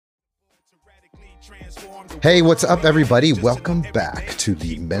Hey, what's up, everybody? Welcome back to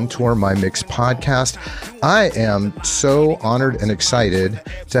the Mentor My Mix podcast. I am so honored and excited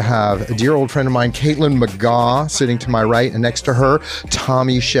to have a dear old friend of mine, Caitlin McGaw, sitting to my right, and next to her,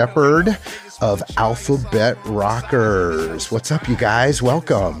 Tommy Shepard of Alphabet Rockers. What's up, you guys?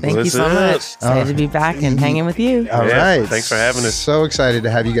 Welcome. Thank you so much. Excited to be back and hanging with you. All right. Thanks for having us. So excited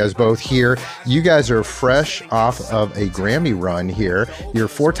to have you guys both here. You guys are fresh off of a Grammy run here. You're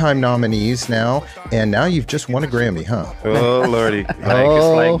 4-time nominees now, and now you've just won a Grammy, huh? Oh, Lordy.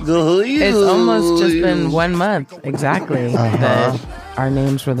 It's almost just been 1 month, exactly, that our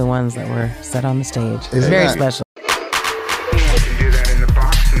names were the ones that were set on the stage. It's very special.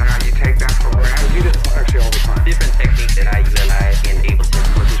 Different technique that I utilize in able to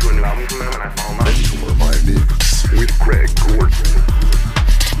listen to a new album from them, and I fall in love. Mentor My Mix with Greg Gordon.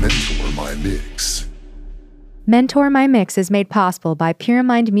 Mentor My Mix. Mentor My Mix is made possible by Pure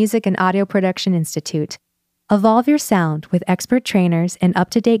Mind Music and Audio Production Institute. Evolve your sound with expert trainers and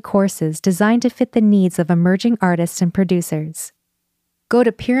up-to-date courses designed to fit the needs of emerging artists and producers. Go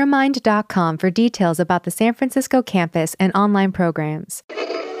to puremind.com for details about the San Francisco campus and online programs.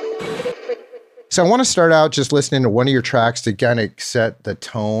 So I want to start out just listening to one of your tracks to kind of set the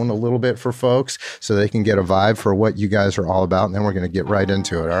tone a little bit for folks so they can get a vibe for what you guys are all about. And then we're going to get right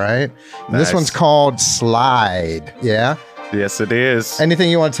into it. All right. Nice. This one's called Slide. Yeah. Yes, it is. Anything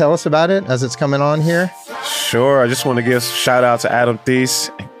you want to tell us about it as it's coming on here? Sure. I just want to give a shout out to Adam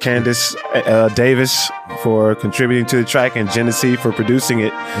Thies and Candace Davis for contributing to the track and Genesee for producing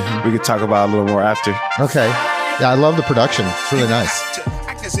it. We could talk about it a little more after. Okay. Yeah, I love the production. It's really nice.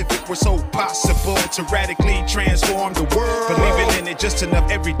 As if it were so possible to radically transform the world. Believing in it just enough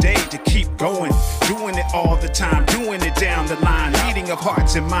every day to keep going. Doing it all the time, doing it down the line. Leading of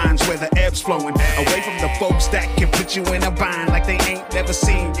hearts and minds where the ebb's flowing. Away from the folks that can put you in a bind like they ain't never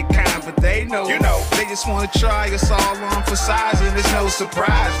seen your kind. But they know, they just want to try us all on for size. And there's no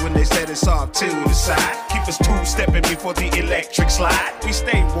surprise when they set us off to the side. Keep us two-stepping before the electric slide. We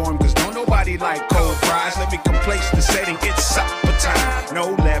stay warm cause don't nobody like cold fries. Let me place the setting, it's supper time.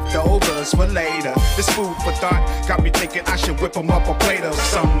 No leftovers for later. This food for thought got me thinking I should whip them up a plate of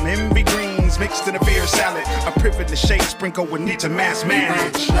some envy greens mixed in a beer salad. A privilege shake sprinkle would need to mass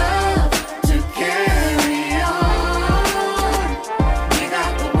manage. Love to carry on. We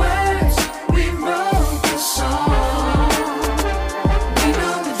got the words, we wrote the song. We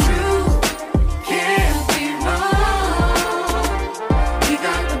know the truth can't be wrong. We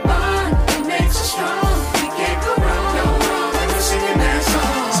got the bond that makes us strong.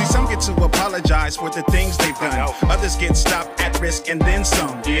 To apologize for the things they've done. Others get stopped at risk and then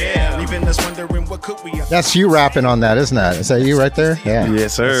some. Yeah, leaving us wondering what could we have. That's you rapping on that, isn't that? Is that you right there? Yeah.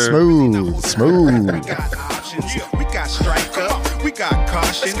 Yes, sir. Smooth. We got options. We got strike up. We got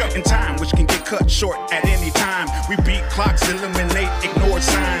caution and time, which can get cut short at any time. We beat clocks, eliminate ignored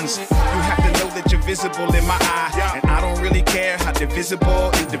signs. You have to know that you're visible in my eye, and I don't really care how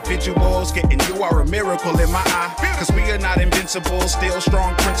divisible individuals getting you are a miracle in my eye. Cause we are not invincible, still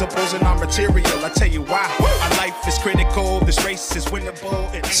strong principles in our material. I tell you why. Our life is critical, this race is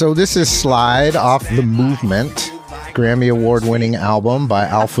winnable. So this is Slide off The Movement, Grammy Award-winning album by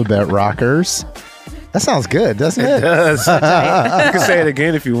Alphabet Rockers. That sounds good, doesn't it? It does. You can say it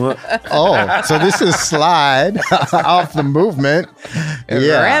again if you want. Oh, so this is Slide off The Movement.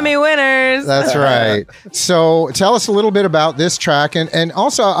 Yeah. Grammy winners. That's right. So tell us a little bit about this track. And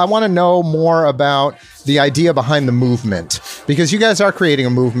also, I want to know more about the idea behind the movement, because you guys are creating a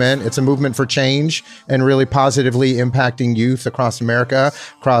movement. It's a movement for change and really positively impacting youth across America,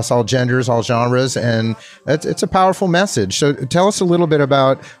 across all genders, all genres. And it's a powerful message. So tell us a little bit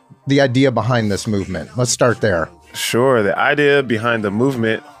about the idea behind this movement. Let's start there. Sure. The idea behind the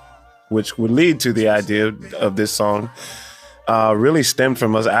movement, which would lead to the idea of this song, really stemmed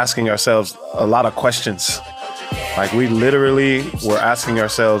from us asking ourselves a lot of questions. Like, we literally were asking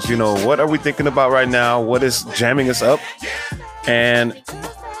ourselves, what are we thinking about right now? What is jamming us up? And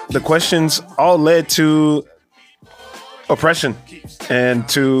the questions all led to oppression and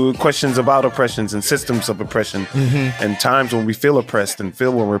to questions about oppressions and systems of oppression and times when we feel oppressed and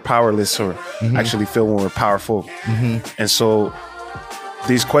feel when we're powerless or actually feel when we're powerful. And so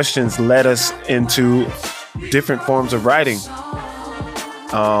these questions led us into different forms of writing.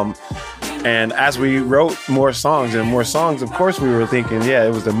 And as we wrote more songs, of course, we were thinking,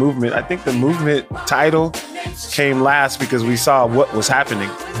 it was the movement. I think the movement title came last because we saw what was happening.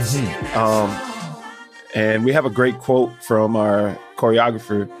 And we have a great quote from our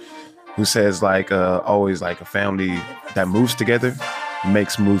choreographer who says, always like a family that moves together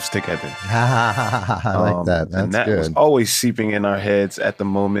makes moves together. I like that. That's and that good. was always seeping in our heads at the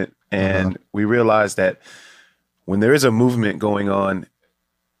moment. And we realized that when there is a movement going on,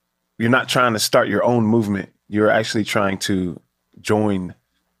 you're not trying to start your own movement. You're actually trying to join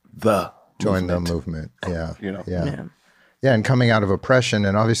the movement. Yeah. Yeah. Yeah, and coming out of oppression,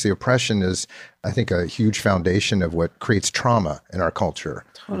 and obviously oppression is, I think, a huge foundation of what creates trauma in our culture.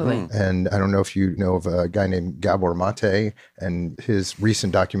 Totally. And I don't know if you know of a guy named Gabor Mate and his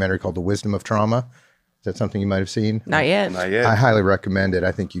recent documentary called The Wisdom of Trauma. Is that something you might have seen? Not yet. Not yet. I highly recommend it.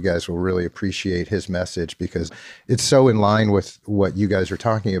 I think you guys will really appreciate his message because it's so in line with what you guys are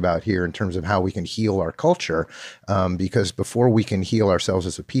talking about here in terms of how we can heal our culture. Because before we can heal ourselves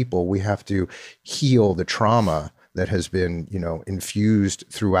as a people, we have to heal the trauma that has been, infused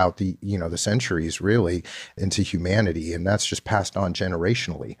throughout the centuries really into humanity. And that's just passed on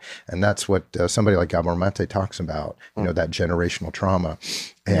generationally. And that's what somebody like Gabor Mate talks about, that generational trauma.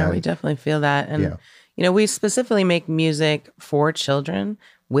 And, yeah, we definitely feel that. And, we specifically make music for children,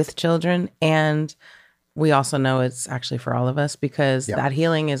 with children. And we also know it's actually for all of us because that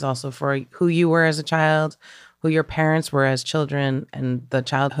healing is also for who you were as a child, who your parents were as children, and the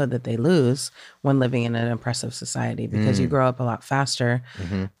childhood that they lose when living in an oppressive society because you grow up a lot faster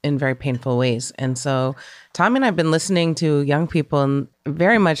in very painful ways. And so Tommy and I have been listening to young people, and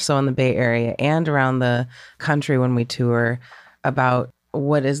very much so in the Bay Area and around the country when we tour, about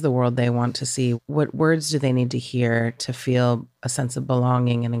what is the world they want to see? What words do they need to hear to feel a sense of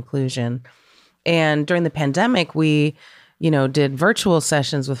belonging and inclusion? And during the pandemic, we did virtual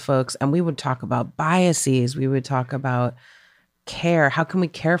sessions with folks, and we would talk about biases. We would talk about care. How can we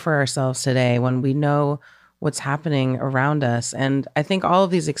care for ourselves today when we know what's happening around us? And I think all of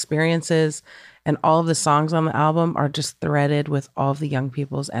these experiences and all of the songs on the album are just threaded with all of the young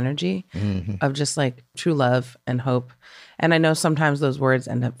people's energy of just like true love and hope. And I know sometimes those words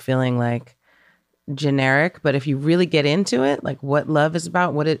end up feeling like generic, but if you really get into it, like what love is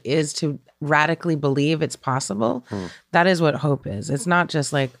about, what it is to radically believe it's possible, that is what hope is. It's not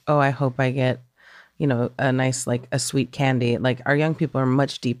just like, oh, I hope I get, a nice, like a sweet candy. Like our young people are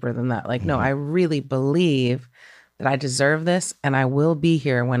much deeper than that. Like, no, I really believe that I deserve this and I will be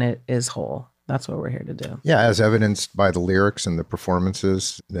here when it is whole. That's what we're here to do. Yeah, as evidenced by the lyrics and the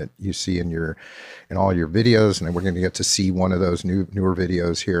performances that you see in all your videos, and we're going to get to see one of those newer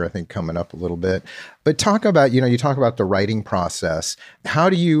videos here, I think, coming up a little bit. But talk about, you talk about the writing process. How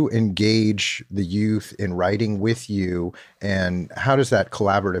do you engage the youth in writing with you, and how does that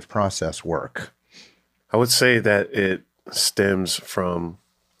collaborative process work? I would say that it stems from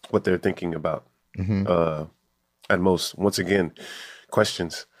what they're thinking about. At most, once again,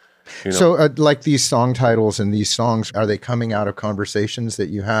 questions. So like these song titles and these songs, are they coming out of conversations that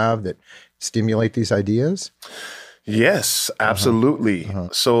you have that stimulate these ideas? Yes, absolutely.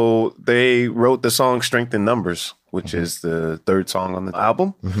 So they wrote the song Strength in Numbers, which is the third song on the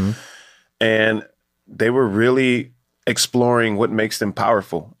album. And they were really exploring what makes them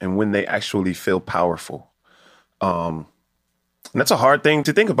powerful and when they actually feel powerful. And that's a hard thing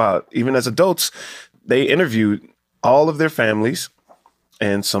to think about. Even as adults, they interviewed all of their families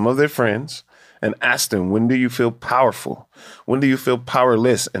and some of their friends and asked them, when do you feel powerful? When do you feel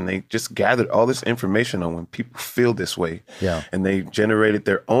powerless? And they just gathered all this information on when people feel this way. Yeah. And they generated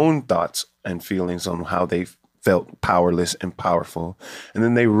their own thoughts and feelings on how they felt powerless and powerful. And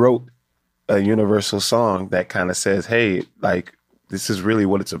then they wrote a universal song that kind of says, hey, like, this is really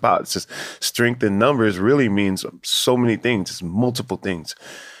what it's about. It's just strength in numbers really means so many things. It's multiple things.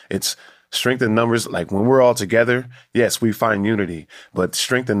 It's strength in numbers, like when we're all together, yes, we find unity. But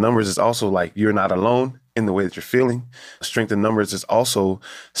strength in numbers is also like you're not alone in the way that you're feeling. Strength in numbers is also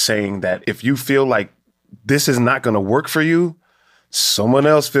saying that if you feel like this is not going to work for you, someone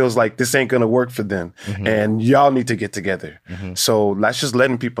else feels like this ain't going to work for them. And y'all need to get together. So that's just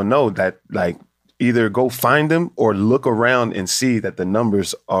letting people know that, like, either go find them or look around and see that the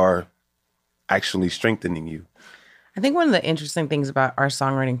numbers are actually strengthening you. I think one of the interesting things about our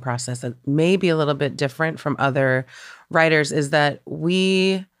songwriting process that may be a little bit different from other writers is that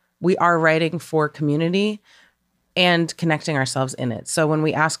we are writing for community and connecting ourselves in it. So when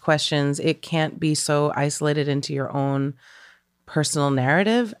we ask questions, it can't be so isolated into your own personal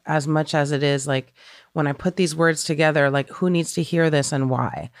narrative as much as it is like, when I put these words together, like who needs to hear this and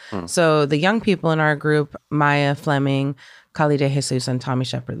why? So the young people in our group, Maya Fleming, Kali De Jesus, and Tommy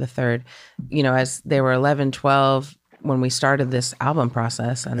Shepard III, as they were 11, 12, when we started this album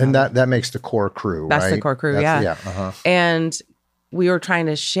process. And that makes the core crew, that's right? That's the core crew, yeah. And we were trying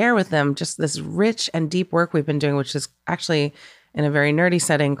to share with them just this rich and deep work we've been doing, which is actually in a very nerdy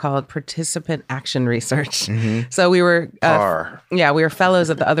setting called participant action research. So we were, we were fellows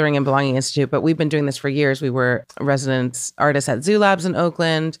at the Othering and Belonging Institute, but we've been doing this for years. We were residence artists at Zoo Labs in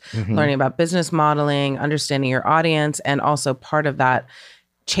Oakland, learning about business modeling, understanding your audience, and also part of that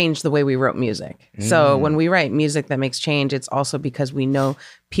changed the way we wrote music. So when we write music that makes change, it's also because we know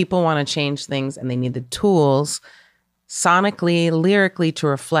people want to change things and they need the tools sonically, lyrically to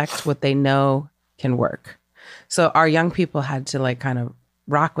reflect what they know can work. So our young people had to like kind of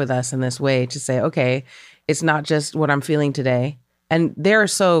rock with us in this way to say, okay, it's not just what I'm feeling today. And they're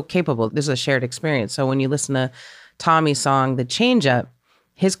so capable. There's a shared experience. So when you listen to Tommy's song, The Change Up,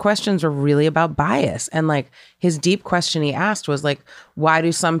 his questions were really about bias. And like his deep question he asked was like, why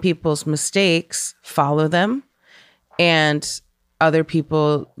do some people's mistakes follow them and other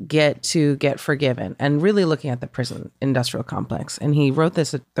people get forgiven? And really looking at the prison industrial complex. And he wrote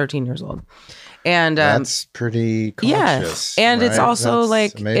this at 13 years old. And that's pretty conscious. Yeah. And right? it's also That's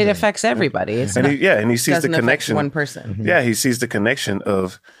like amazing. it affects everybody. It's And not, he sees the doesn't affect connection. one person. Yeah, he sees the connection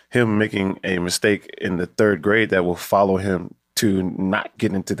of him making a mistake in the 3rd grade that will follow him to not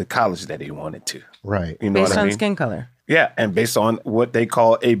get into the college that he wanted to. Right. You know Based what I on mean? skin color. Yeah, and based on what they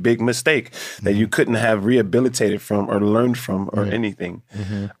call a big mistake that you couldn't have rehabilitated from or learned from or anything.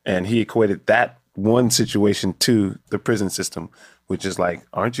 And he equated that one situation to the prison system, which is like,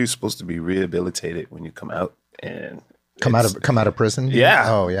 aren't you supposed to be rehabilitated when you come out and Come out of prison? Yeah.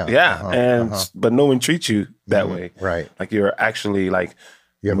 Oh, yeah. Yeah. But no one treats you that way. Right. Like you're actually like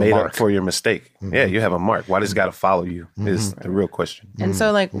You have a made mark. up for your mistake. Yeah, you have a mark. Why does it got to follow you is the real question. And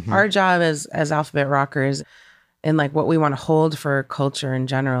so like our job as alphabet rockers and like what we want to hold for culture in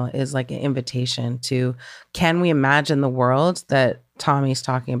general is like an invitation to, can we imagine the world that Tommy's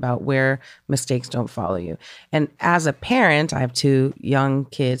talking about where mistakes don't follow you? And as a parent, I have 2 young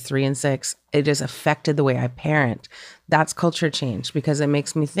kids, 3 and 6. It has affected the way I parent. That's culture change because it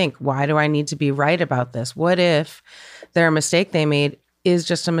makes me think, why do I need to be right about this? What if their mistake they made is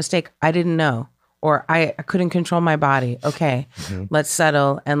just a mistake I didn't know, or I couldn't control my body? Okay, let's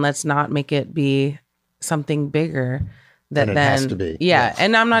settle and let's not make it be something bigger that Than it then has to be. Yeah.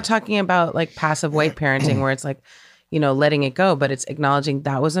 And I'm not talking about like passive white parenting where it's like, you know, letting it go, but it's acknowledging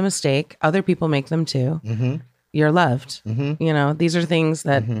that was a mistake. Other people make them too. You're loved. You know, these are things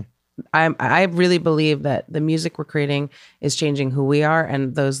that I really believe that the music we're creating is changing who we are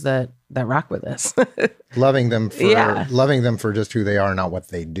and those that rock with us. Loving them for just who they are, not what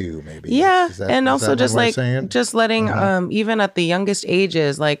they do, maybe. Yeah. Is that- And is also that just one way like, of saying it? just letting, even at the youngest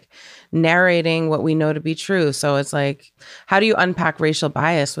ages, like narrating what we know to be true. So it's like, how do you unpack racial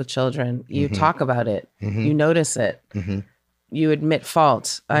bias with children? You talk about it, you notice it, you admit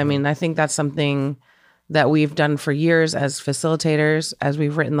fault. I mean, I think that's something that we've done for years as facilitators, as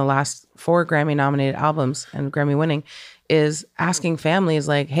we've written the last 4 Grammy nominated albums and Grammy winning, is asking families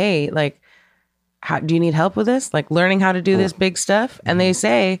like, hey, like, how, do you need help with this? Like learning how to do this big stuff? And they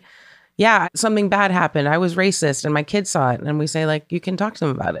say, yeah, something bad happened. I was racist and my kids saw it. And we say like, you can talk to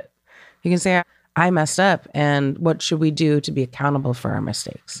them about it. You can say, I messed up and what should we do to be accountable for our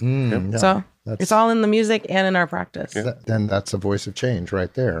mistakes? So it's all in the music and in our practice. Then that's a voice of change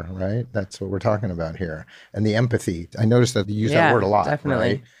right there, right? That's what we're talking about here. And the empathy. I noticed that you use that word a lot, definitely.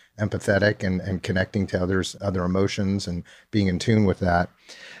 right? Empathetic and connecting to other emotions and being in tune with that.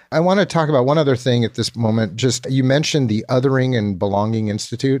 I want to talk about one other thing at this moment. Just you mentioned the Othering and Belonging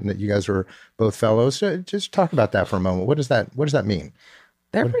Institute and that you guys were both fellows. Just talk about that for a moment. What does that mean?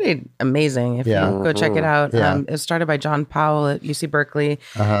 They're pretty amazing. If you go check it out. Yeah. It was started by John Powell at UC Berkeley.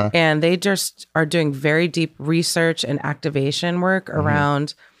 And they just are doing very deep research and activation work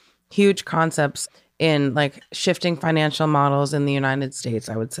around huge concepts in like shifting financial models in the United States,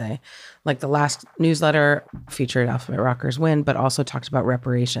 I would say. Like the last newsletter featured Alphabet Rockers Win, but also talked about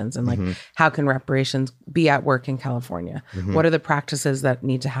reparations and like how can reparations be at work in California? What are the practices that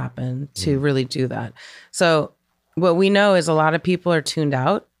need to happen to really do that? So what we know is a lot of people are tuned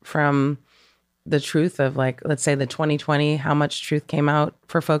out from the truth of like, let's say the 2020, how much truth came out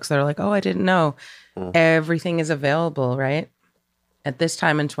for folks that are like, oh, I didn't know. Everything is available, right? At this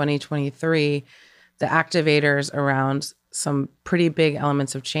time in 2023, the activators around some pretty big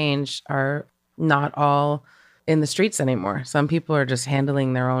elements of change are not all in the streets anymore. Some people are just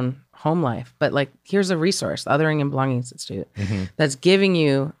handling their own home life. But like, here's a resource, the Othering and Belonging Institute, that's giving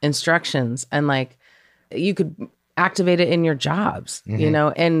you instructions and like, you could activate it in your jobs, you know,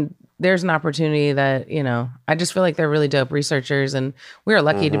 and there's an opportunity that, you know, I just feel like they're really dope researchers and we are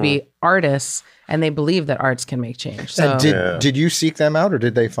lucky to be artists and they believe that arts can make change. So Did you seek them out or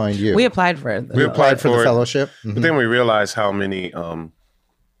did they find you? we applied for it. You applied for the fellowship? But then we realized how many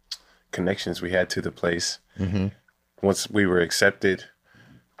connections we had to the place. once we were accepted,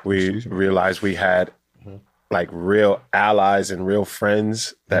 we realized we had like real allies and real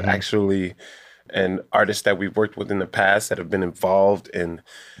friends that actually, and artists that we've worked with in the past that have been involved, and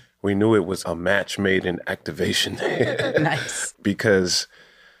we knew it was a match made in activation. Nice. Because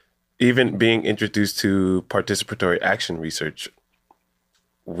even being introduced to participatory action research,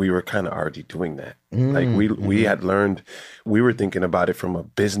 we were kind of already doing that. Like we had learned, we were thinking about it from a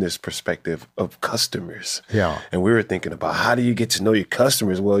business perspective of customers. Yeah. And we were thinking about, how do you get to know your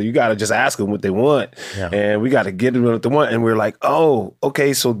customers? Well, you got to just ask them what they want. Yeah. And we got to get them what they want. And we're like, oh,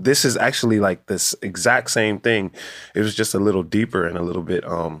 okay, so this is actually like this exact same thing. It was just a little deeper and a little bit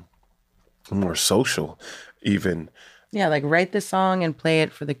more social even. Yeah, like write the song and play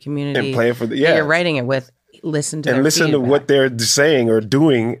it for the community. And play it for the, that you're writing it with. Listen to and their listen feedback. to what they're saying or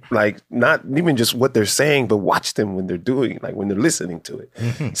doing, like not even just what they're saying, but watch them when they're doing, like when they're listening to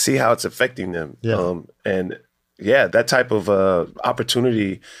it, see how it's affecting them. Yeah. And yeah, that type of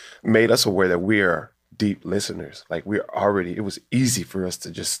opportunity made us aware that we are deep listeners. Like it was easy for us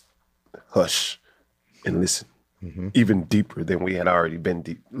to just hush and listen. Even deeper than we had already been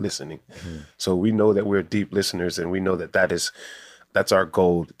deep listening. So we know that we're deep listeners, and we know that that's our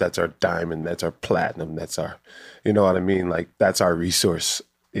gold, that's our diamond, that's our platinum, that's our, you know what I mean? Like that's our resource,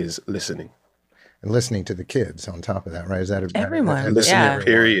 is listening. And listening to the kids on top of that, right? Is that Everyone. Listening, Yeah.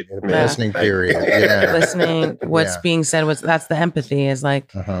 period. I mean, listening, period. Yeah. Listening, what's Yeah. being said, that's the empathy, is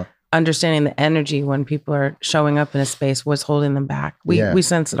like understanding the energy when people are showing up in a space, what's holding them back. We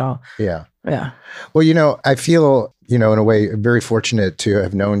sense it all. Yeah. Yeah. Well, I feel, in a way, very fortunate to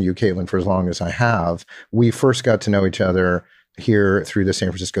have known you, Caitlin, for as long as I have. We first got to know each other here through the San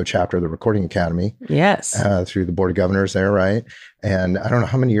Francisco chapter of the Recording Academy. Yes. Through the Board of Governors there, right? And I don't know,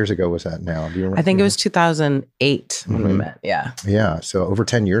 how many years ago was that now? Do you remember? I think it was 2008 when we met. Yeah. Yeah. So over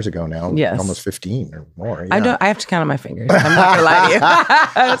 10 years ago now. Yes. Almost 15 or more. Yeah. I have to count on my fingers. I'm not gonna lie to you.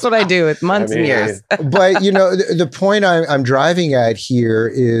 That's what I do with months and years. But the point I'm driving at here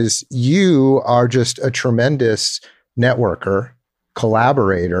is you are just a tremendous networker,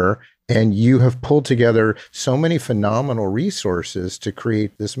 collaborator, and you have pulled together so many phenomenal resources to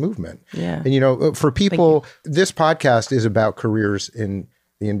create this movement. Yeah. And for people, this podcast is about careers in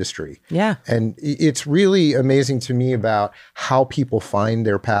the industry. Yeah. And it's really amazing to me about how people find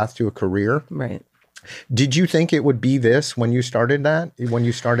their path to a career. Right. Did you think it would be this when you started when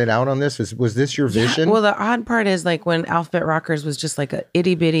you started out on this? Was this your vision? Well, the odd part is like when Alphabet Rockers was just like a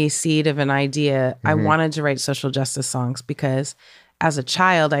itty bitty seed of an idea, I wanted to write social justice songs because as a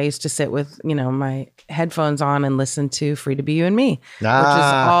child, I used to sit with, my headphones on and listen to Free to Be You and Me, which is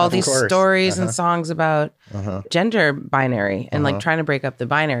all these stories and songs about gender binary and like trying to break up the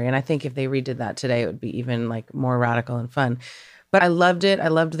binary. And I think if they redid that today, it would be even like more radical and fun. But I loved it. I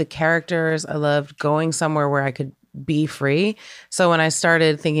loved the characters. I loved going somewhere where I could be free. So when I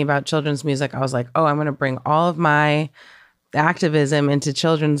started thinking about children's music, I was like, oh, I'm going to bring all of my activism into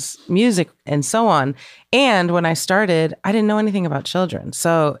children's music and so on. And when I started, I didn't know anything about children.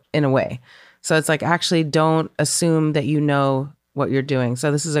 So in a way, so it's like, actually don't assume that you know what you're doing.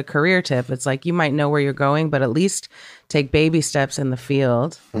 So this is a career tip. It's like, you might know where you're going, but at least take baby steps in the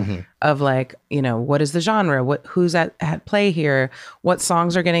field of like, what is the genre? Who's at play here? What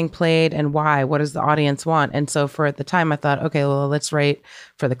songs are getting played and why? What does the audience want? And so at the time I thought, okay, well, let's write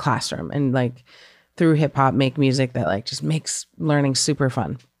for the classroom and like through hip hop, make music that like just makes learning super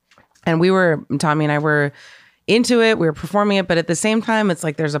fun. And Tommy and I were into it. We were performing it, but at the same time, it's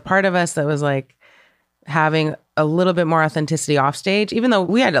like, there's a part of us that was like having a little bit more authenticity off stage, even though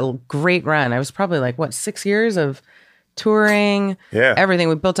we had a great run. I was probably like, 6 years of touring, everything.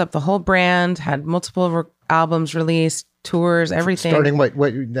 We built up the whole brand, had multiple albums released, tours, everything. Starting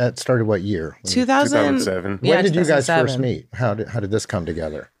that started what year? 2007. When did you guys first meet? How did this come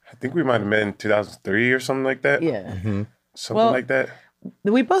together? I think we might have met in 2003 or something like that. Yeah. Something like that.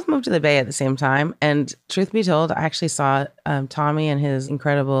 We both moved to the Bay at the same time. And truth be told, I actually saw Tommy and his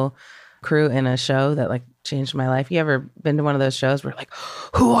incredible crew in a show that like changed my life. You ever been to one of those shows where like,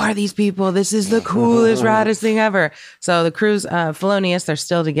 who are these people? This is the coolest, raddest thing ever. So the crew's Felonious, they're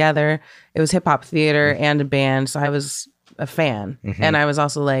still together. It was hip hop theater and a band. So I was a fan. And I was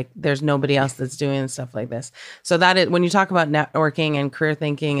also like, there's nobody else that's doing stuff like this. So that is, when you talk about networking and career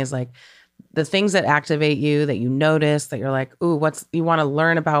thinking, is like the things that activate you, that you notice, that you're like, ooh, you want to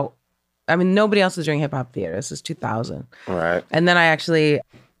learn about. I mean, nobody else is doing hip hop theater. This is 2000. Right. And then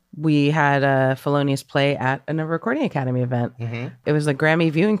we had a Felonious play at a Recording Academy event. It was a Grammy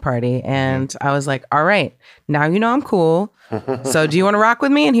viewing party. And I was like, all right, now I'm cool. So do you want to rock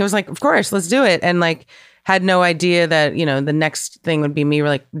with me? And he was like, of course, let's do it. And like, had no idea that, the next thing would be me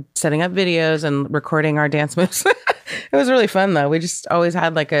like setting up videos and recording our dance moves. It was really fun though. We just always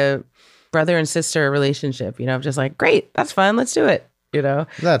had like a brother and sister relationship, just like, great, that's fun, let's do it.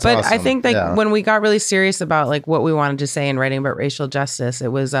 That's but awesome. I think that when we got really serious about like what we wanted to say in writing about racial justice, it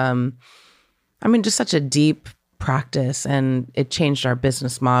was just such a deep practice, and it changed our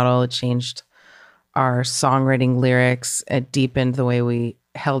business model. It changed our songwriting lyrics. It deepened the way we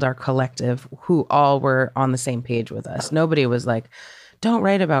held our collective, who all were on the same page with us. Nobody was like, don't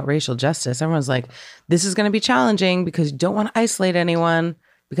write about racial justice. Everyone's like, this is going to be challenging because you don't want to isolate anyone.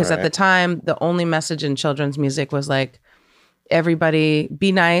 Because at the time, the only message in children's music was like, everybody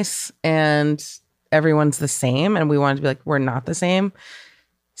be nice and everyone's the same. And we wanted to be like, we're not the same.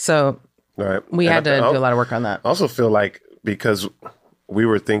 So we had to do a lot of work on that. I also feel like because we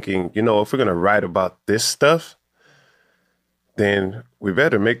were thinking, if we're going to write about this stuff, then we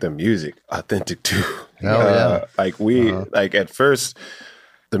better make the music authentic too. Like at first,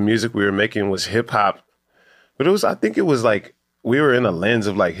 the music we were making was hip hop, but I think it was like, we were in a lens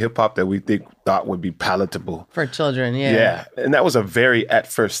of like hip hop that we thought would be palatable for children. Yeah. Yeah. And that was a very at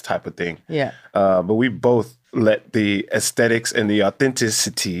first type of thing. Yeah. But we both let the aesthetics and the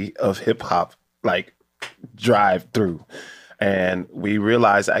authenticity of hip hop like drive through. And we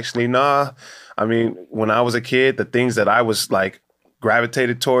realized actually, when I was a kid, the things that I was like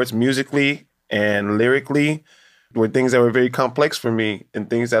gravitated towards musically and lyrically were things that were very complex for me, and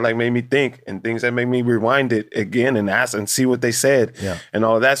things that like made me think, and things that made me rewind it again and ask and see what they said and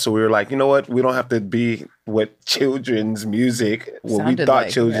all of that. So we were like, you know what? We don't have to be what children's music, what we thought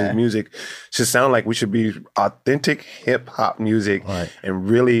children's music should sound like. We should be authentic hip hop music and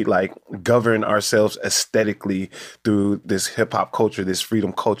really like govern ourselves aesthetically through this hip hop culture, this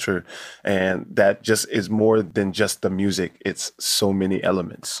freedom culture. And that just is more than just the music. It's so many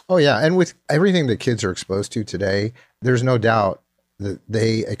elements. Oh yeah. And with everything that kids are exposed to today, there's no doubt that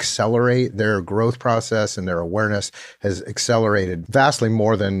they accelerate their growth process, and their awareness has accelerated vastly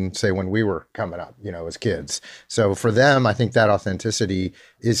more than, say, when we were coming up, as kids. So for them, I think that authenticity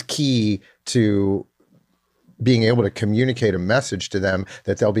is key to being able to communicate a message to them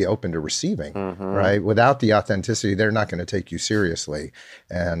that they'll be open to receiving, right? Without the authenticity, they're not going to take you seriously.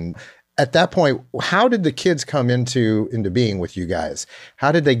 And at that point, how did the kids come into being with you guys?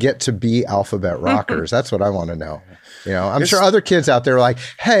 How did they get to be alphabet rockers? That's what I want to know. I'm sure other kids out there are like,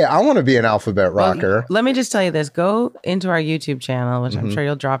 hey, I want to be an alphabet rocker. Well, let me just tell you this. Go into our YouTube channel, which I'm sure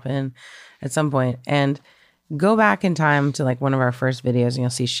you'll drop in at some point, and go back in time to like one of our first videos, and you'll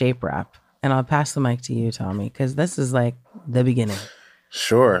see Shape Rap. And I'll pass the mic to you, Tommy, because this is like the beginning.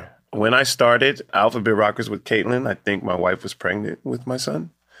 Sure. When I started Alphabet Rockers with Caitlin, I think my wife was pregnant with my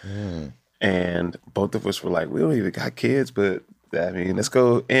son. And both of us were like, we don't even got kids, but let's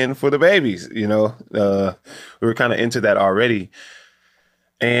go in for the babies, we were kind of into that already.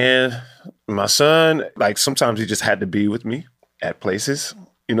 And my son, like sometimes he just had to be with me at places.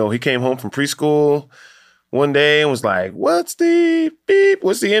 He came home from preschool one day and was like, what's the beep?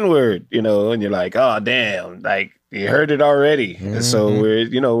 What's the N-word? And you're like, oh, damn, like you heard it already. And so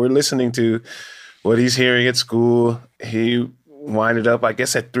we're listening to what he's hearing at school. He winded up, I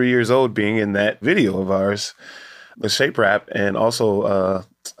guess, at 3 years old being in that video of ours, the Shape Rap. And also, I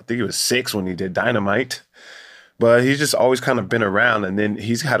think he was 6 when he did Dynamite. But he's just always kind of been around. And then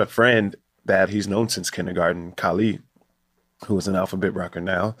he's had a friend that he's known since kindergarten, Kali, who is an alphabet rocker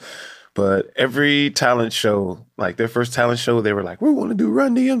now. But every talent show, like their first talent show, they were like, we want to do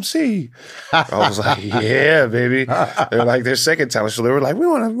Run DMC. I was like, yeah, baby. They were like, their second talent show, they were like, we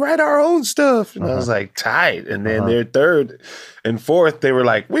want to write our own stuff. And I was like, tight. And then their third and fourth, they were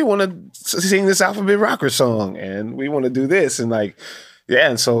like, we want to sing this alphabet rocker song, and we want to do this. And like, yeah.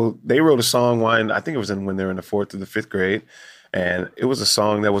 And so they wrote a song I think it was when they were in the 4th or the 5th grade. And it was a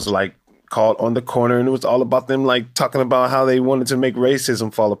song that was like, called On the Corner, and it was all about them like talking about how they wanted to make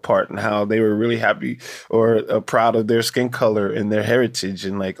racism fall apart, and how they were really happy or proud of their skin color and their heritage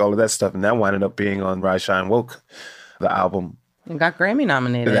and like all of that stuff. And that wound up being on Rise, Shine, Woke, the album. And got Grammy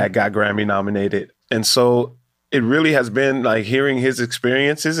nominated. That got Grammy nominated. And so it really has been like hearing his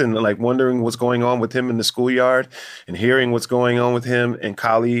experiences and like wondering what's going on with him in the schoolyard, and hearing what's going on with him and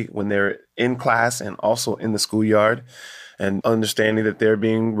Kali when they're in class and also in the schoolyard. And understanding that they're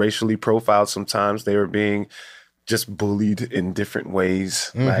being racially profiled sometimes. They were being just bullied in different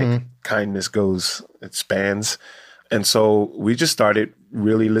ways. Like kindness it spans. And so we just started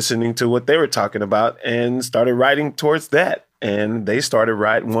really listening to what they were talking about and started writing towards that. And they started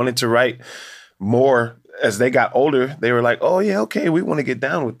wanted to write more. As they got older, they were like, oh yeah, okay, we want to get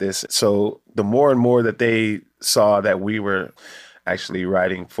down with this. So the more and more that they saw that we were actually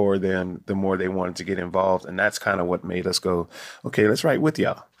writing for them, the more they wanted to get involved. And that's kind of what made us go, okay, let's write with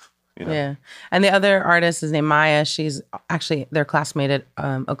y'all. You know? Yeah. And the other artist is named Maya. She's actually their classmate at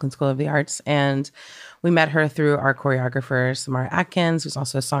Oakland School of the Arts. And we met her through our choreographer, Samara Atkins, who's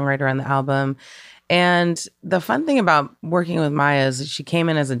also a songwriter on the album. And the fun thing about working with Maya is she came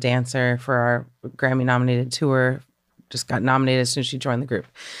in as a dancer for our Grammy nominated tour, just got nominated as soon as she joined the group.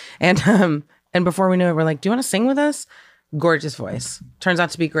 And before we knew it, we're like, do you want to sing with us? Gorgeous voice. Turns out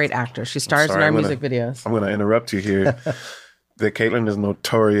to be a great actor. She stars in our music videos. I'm going to interrupt you here. That Caitlin is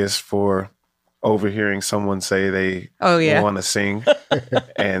notorious for overhearing someone say they want to sing.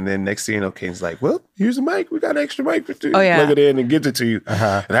 And then next thing you know, Kane's like, well, here's a mic. We got an extra mic for you. Plug it in and gives it to you.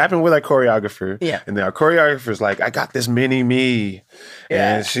 It happened with our choreographer. Yeah. And then our choreographer's like, I got this mini me.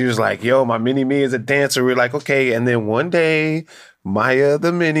 Yeah. And she was like, yo, my mini me is a dancer. We're like, okay. And then one day, Maya,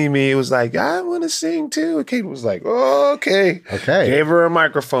 the mini me, was like, I want to sing too. And Kate was like, oh, okay. Okay. Gave her a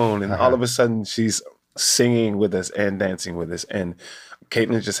microphone. And all of a sudden, she's singing with us and dancing with us. And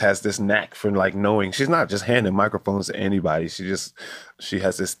Caitlin just has this knack for like knowing. She's not just handing microphones to anybody. She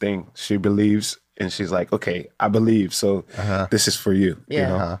has this thing. She believes, and she's like, okay, I believe. So this is for you. Yeah. You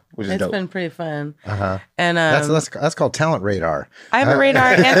know, which is It's dope. been pretty fun. And That's called talent radar. I have a radar.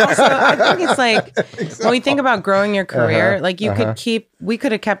 And also, I think it's like, when we think about growing your career, like we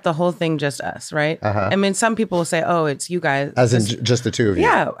could have kept the whole thing just us, right? I mean, some people will say, oh, it's you guys. As in just the two of you.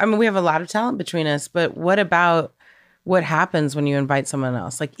 Yeah. I mean, we have a lot of talent between us, but what about what happens when you invite someone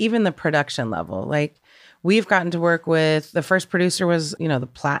else? Like even the production level, like we've gotten to work with, the first producer was, the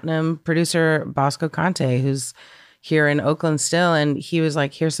platinum producer, Bosco Conte, who's here in Oakland still. And he was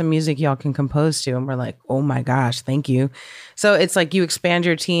like, here's some music y'all can compose to. And we're like, oh my gosh, thank you. So it's like you expand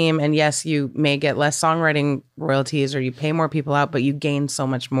your team, and yes, you may get less songwriting royalties or you pay more people out, but you gain so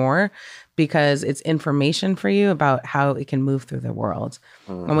much more because it's information for you about how it can move through the world.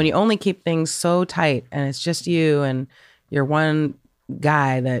 And when you only keep things so tight and it's just you and you're one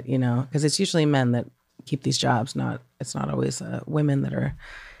guy that, because it's usually men that keep these jobs, it's not always women that are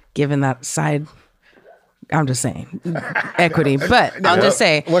given that side. I'm just saying equity, but I'll just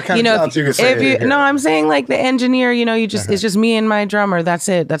say, what kind of jobs you can say? No, I'm saying like the engineer, it's just me and my drummer. That's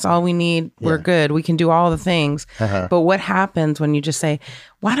it. That's all we need. We're good. We can do all the things. But what happens when you just say,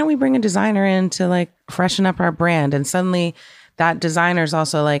 why don't we bring a designer in to like freshen up our brand? And suddenly that designer's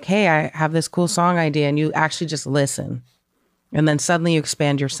also like, hey, I have this cool song idea, and you actually just listen. And then suddenly you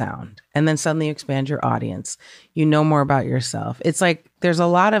expand your sound. And then suddenly you expand your audience. You know more about yourself. It's like there's a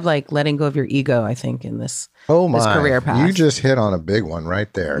lot of like letting go of your ego, I think, in this, this career path. You just hit on a big one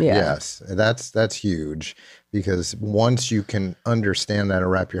right there. Yeah. Yes. That's huge, because once you can understand that or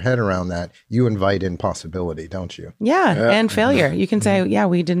wrap your head around that, you invite in possibility, don't you? Yeah. And failure. You can say, yeah,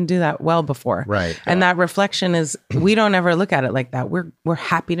 we didn't do that well before. Right. And that reflection is, we don't ever look at it like that. We're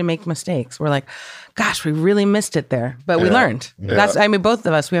happy to make mistakes. We're like, gosh, we really missed it there, but we learned. That's, I mean, both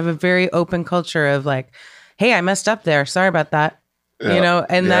of us, we have a very open culture of like, hey, I messed up there. Sorry about that.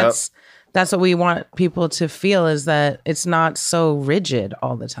 And that's what we want people to feel, is that it's not so rigid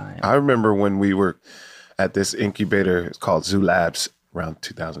all the time. I remember when we were at this incubator, it's called Zoo Labs, around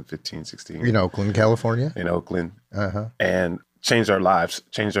 2015, 16. In Oakland, California? In Oakland. And changed our lives,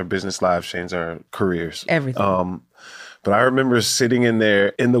 changed our business lives, changed our careers. Everything. But I remember sitting in there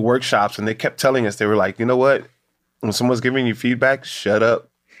in the workshops, and they kept telling us, they were like, you know what? When someone's giving you feedback, shut up.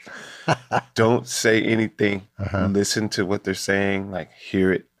 Don't say anything. Listen to what they're saying, like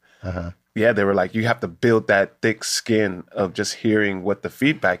hear it. Yeah, they were like, you have to build that thick skin of just hearing what the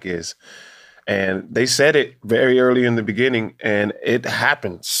feedback is. And they said it very early in the beginning, and it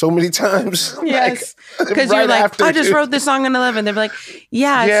happened so many times. Yes. Because you're like, I just wrote this song in 11. They're like,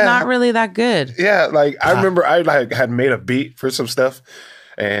 yeah, it's not really that good. Yeah, like I remember I like had made a beat for some stuff,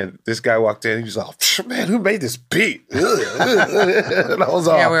 and this guy walked in. He was like, man, who made this beat? And I was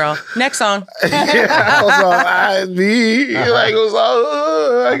all, yeah, we're all, next song. I was all, like, it was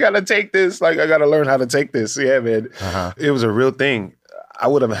all, I gotta take this. Like, I gotta learn how to take this. Yeah, man. It was a real thing. I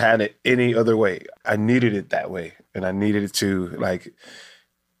would have had it any other way. I needed it that way. And I needed it to, like,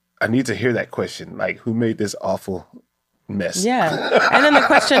 I need to hear that question. Like, who made this awful mess? Yeah. And then the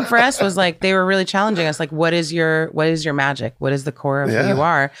question for us was like, they were really challenging us. Like, what is your magic? What is the core of who you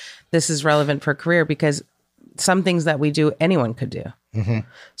are? This is relevant for career, because some things that we do, anyone could do.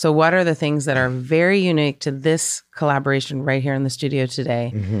 So what are the things that are very unique to this collaboration right here in the studio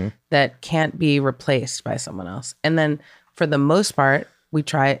today that can't be replaced by someone else? And then for the most part, we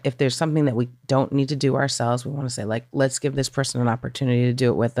try, if there's something that we don't need to do ourselves, we want to say like, let's give this person an opportunity to do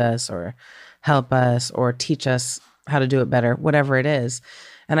it with us, or help us, or teach us how to do it better, whatever it is.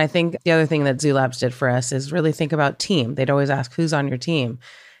 And I think the other thing that Zoo Labs did for us is really think about team. They'd always ask, who's on your team?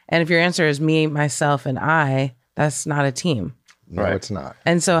 And if your answer is me, myself, and I, that's not a team. No, Right. it's not.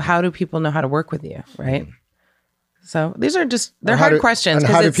 And so how do people know how to work with you, right? So these are just, they're How hard do- questions. And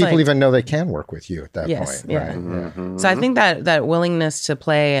 'cause how do it's people like- even know they can work with you at that Yes, point? yeah. Right? Mm-hmm. So I think that willingness to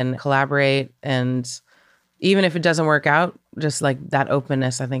play and collaborate, and even if it doesn't work out, just like that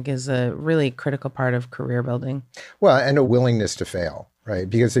openness, I think is a really critical part of career building. Well, and a willingness to fail, right?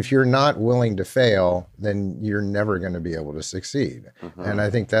 Because if you're not willing to fail, then you're never going to be able to succeed. And I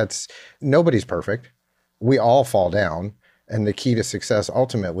think nobody's perfect. We all fall down. And the key to success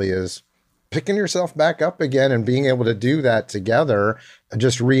ultimately is picking yourself back up again, and being able to do that together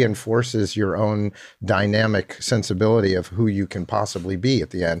just reinforces your own dynamic sensibility of who you can possibly be at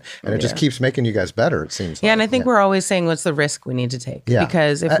the end. And it just keeps making you guys better, it seems like. Yeah, and I think we're always saying, what's the risk we need to take? Yeah.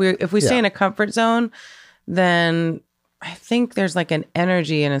 Because if we stay in a comfort zone, then I think there's like an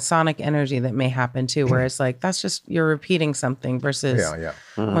energy and a sonic energy that may happen too, where it's like, that's just, you're repeating something versus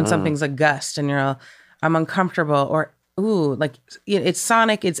when something's a gust and you're all, I'm uncomfortable, or ooh, like it's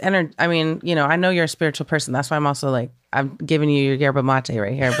sonic, it's energy. I mean, I know you're a spiritual person. That's why I'm also like, I'm giving you your yerba mate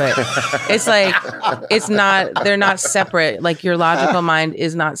right here, but it's like, they're not separate. Like your logical mind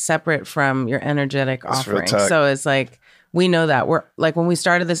is not separate from your energetic offering. So it's like, we know that. We're like, when we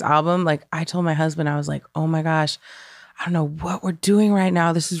started this album, like I told my husband, I was like, oh my gosh, I don't know what we're doing right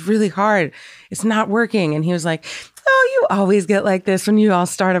now. This is really hard. It's not working. And he was like, oh, you always get like this when you all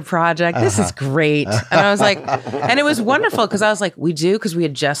start a project. This is great. And I was like, and it was wonderful because I was like, we do, because we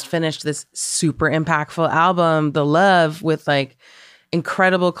had just finished this super impactful album, The Love, with like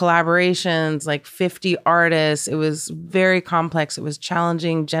incredible collaborations, like 50 artists. It was very complex. It was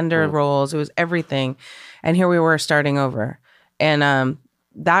challenging gender roles. It was everything. And here we were starting over. And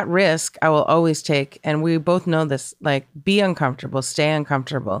that risk I will always take. And we both know this, like, be uncomfortable, stay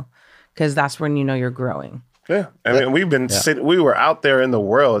uncomfortable, because that's when you know you're growing. Yeah. I mean, we were out there in the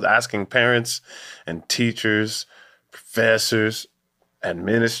world asking parents and teachers, professors,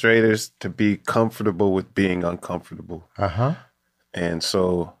 administrators to be comfortable with being uncomfortable. Uh-huh. And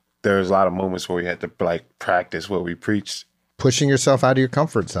so there's a lot of moments where we had to like practice what we preached. Pushing yourself out of your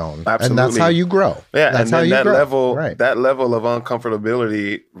comfort zone. Absolutely. And that's how you grow. Yeah, that's and then that level, right. that level of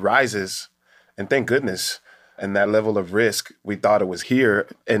uncomfortability rises, and thank goodness. And that level of risk, we thought it was here,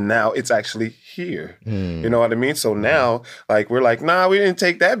 and now it's actually here. You know what I mean? So now, like, we're like, nah, we didn't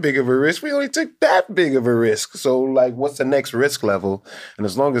take that big of a risk. We only took that big of a risk. So, like, what's the next risk level? And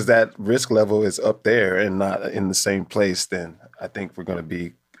as long as that risk level is up there and not in the same place, then I think we're going to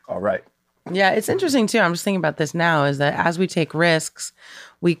be all right. Yeah, it's interesting too. I'm just thinking about this now, is that as we take risks,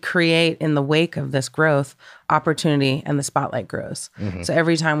 we create, in the wake of this growth, opportunity, and the spotlight grows. So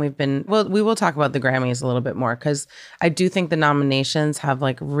every time we will talk about the Grammys a little bit more, because I do think the nominations have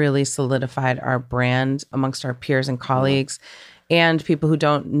like really solidified our brand amongst our peers and colleagues and people who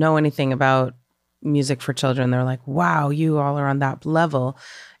don't know anything about music for children. They're like, wow, you all are on that level.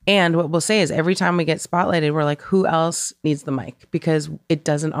 And what we'll say is every time we get spotlighted, we're like, who else needs the mic? Because it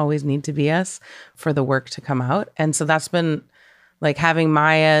doesn't always need to be us for the work to come out. And so that's been like having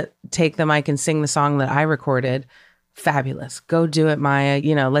Maya take the mic and sing the song that I recorded. Fabulous. Go do it, Maya.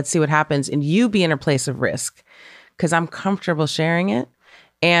 Let's see what happens. And you be in a place of risk, because I'm comfortable sharing it.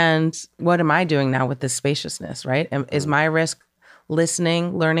 And what am I doing now with this spaciousness, right? Is my risk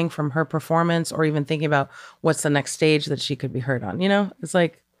listening, learning from her performance, or even thinking about what's the next stage that she could be heard on? It's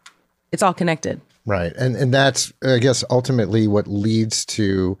like, it's all connected. Right. And that's, I guess, ultimately what leads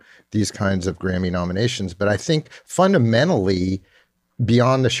to these kinds of Grammy nominations. But I think fundamentally,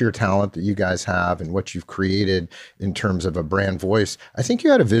 beyond the sheer talent that you guys have and what you've created in terms of a brand voice, I think you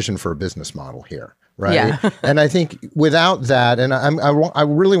had a vision for a business model here. Right. Yeah. And I think without that, and I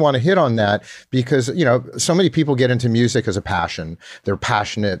really want to hit on that, because, so many people get into music as a passion. They're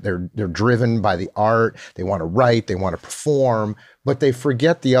passionate. They're driven by the art. They want to write. They want to perform, but they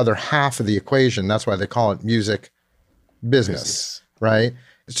forget the other half of the equation. That's why they call it music business. Right.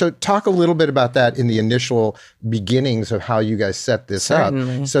 So talk a little bit about that in the initial beginnings of how you guys set this up,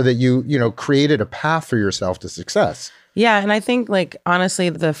 so that you created a path for yourself to success. Yeah. And I think, like, honestly,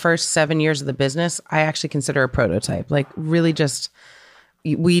 the first 7 years of the business, I actually consider a prototype. Like, really just,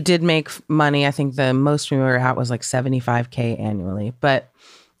 we did make money. I think the most we were at was like $75K annually. But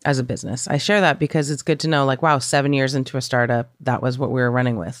as a business, I share that because it's good to know, like, wow, 7 years into a startup, that was what we were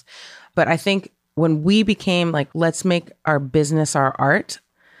running with. But I think when we became like, let's make our business our art,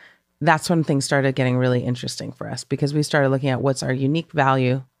 that's when things started getting really interesting for us, because we started looking at what's our unique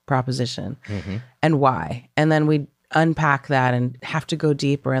value proposition and why. And then we unpack that and have to go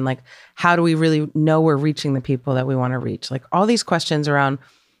deeper, and like, how do we really know we're reaching the people that we want to reach? Like, all these questions around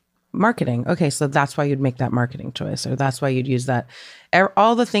marketing. Okay, so that's why you'd make that marketing choice, or that's why you'd use that.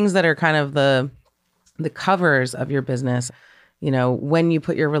 All the things that are kind of the covers of your business, you know, when you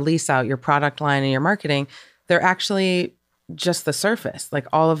put your release out, your product line and your marketing, they're actually just the surface. Like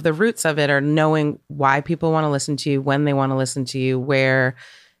all of the roots of it are knowing why people want to listen to you, when they want to listen to you, where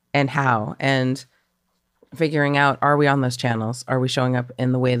and how, and figuring out, are we on those channels? Are we showing up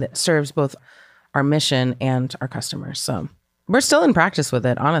in the way that serves both our mission and our customers? So we're still in practice with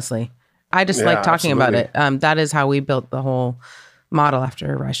it, honestly. I just like talking about it. That is how we built the whole model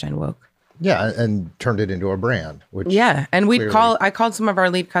after Rise, Shine, Woke. Yeah, and turned it into a brand. Which and I called some of our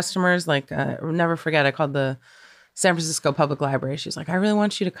lead customers. Like, I'll never forget, I called the San Francisco Public Library. She's like, I really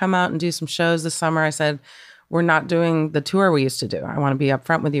want you to come out and do some shows this summer. I said, we're not doing the tour we used to do. I want to be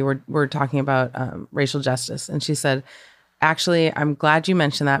upfront with you. We're talking about racial justice. And she said, actually, I'm glad you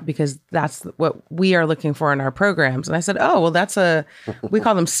mentioned that because that's what we are looking for in our programs. And I said, oh, well, we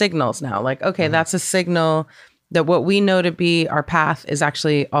call them signals now. Like, okay, that's a signal that what we know to be our path is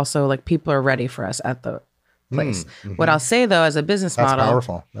actually also like people are ready for us at the place. What I'll say though, as a business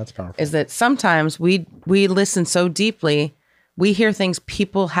model, that's powerful, is that sometimes we listen so deeply, we hear things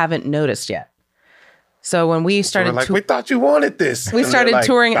people haven't noticed yet. So when we started, we thought you wanted this. We started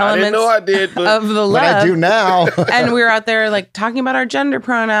touring elements I didn't know I did, of the love. But I do now. And we were out there like talking about our gender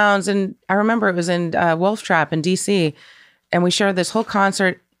pronouns. And I remember it was in Wolf Trap in DC. And we shared this whole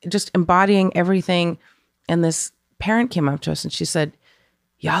concert just embodying everything. And this parent came up to us and she said,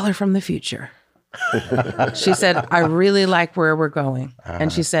 y'all are from the future. She said, I really like where we're going.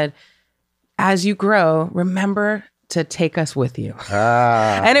 And she said, as you grow, remember to take us with you.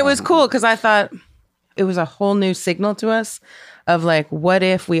 And it was cool because I thought, it was a whole new signal to us of like, what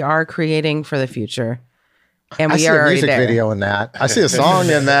if we are creating for the future and we are already there? I see a music video in that. I see a song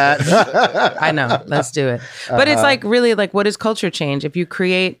in that. I know. Let's do it. But it's like really like, what is culture change? If you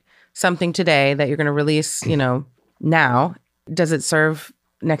create something today that you're going to release, you know, now, does it serve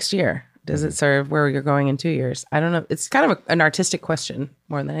next year? Does it serve where you're going in 2 years? I don't know. It's kind of an artistic question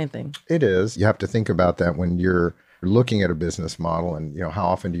more than anything. It is. You have to think about that when you're looking at a business model, and you know, how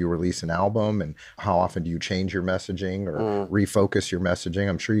often do you release an album and how often do you change your messaging or refocus your messaging?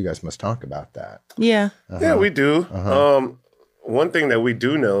 I'm sure you guys must talk about that. Yeah. Yeah, we do. One thing that we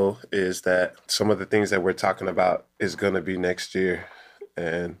do know is that some of the things that we're talking about is going to be next year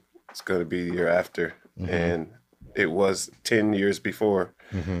and it's going to be the year after. And it was 10 years before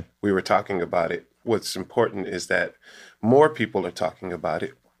we were talking about it. What's important is that more people are talking about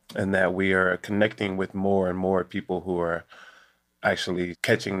it, and that we are connecting with more and more people who are actually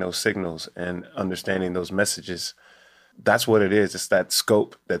catching those signals and understanding those messages. That's what it is. It's that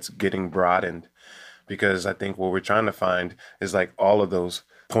scope that's getting broadened, because I think what we're trying to find is like all of those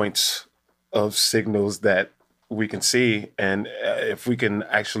points of signals that we can see. And if we can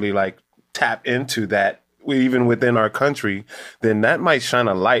actually like tap into that, even within our country, then that might shine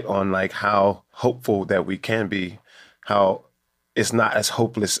a light on like how hopeful that we can be, how it's not as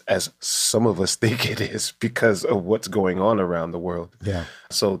hopeless as some of us think it is because of what's going on around the world. Yeah.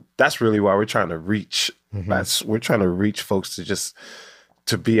 So that's really why we're trying to reach. We're trying to reach folks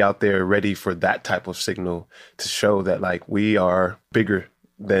to be out there ready for that type of signal, to show that like we are bigger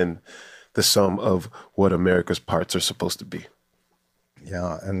than the sum of what America's parts are supposed to be.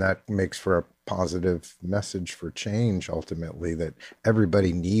 Yeah, and that makes for a positive message for change, ultimately, that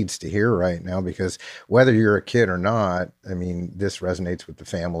everybody needs to hear right now, because whether you're a kid or not, I mean, this resonates with the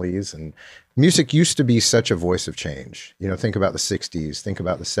families. And music used to be such a voice of change. You know, think about the 60s, think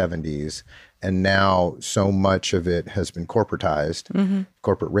about the 70s, and now so much of it has been corporatized,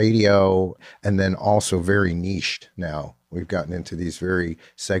 corporate radio, and then also very niched now. We've gotten into these very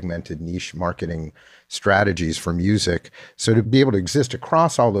segmented niche marketing strategies for music. So to be able to exist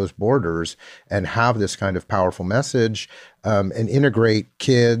across all those borders and have this kind of powerful message and integrate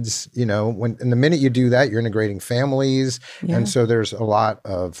kids, you know, and the minute you do that, you're integrating families. Yeah. And so there's a lot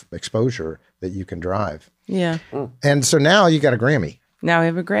of exposure that you can drive. Yeah. And so now you got a Grammy. Now we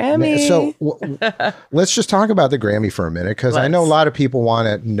have a Grammy. So let's just talk about the Grammy for a minute, because I know a lot of people want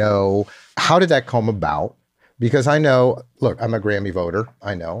to know, how did that come about? Because I know, look, I'm a Grammy voter.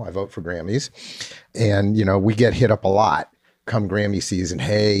 I know, I vote for Grammys. And, you know, we get hit up a lot come Grammy season.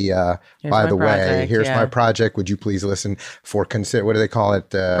 Hey, by the way, here's my project. Would you please listen for what do they call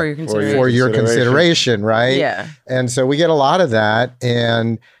it? For your consideration, right? Yeah. And so we get a lot of that.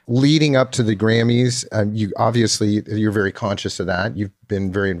 And leading up to the Grammys, you're very conscious of that. You've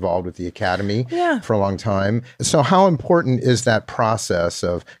been very involved with the Academy for a long time. So how important is that process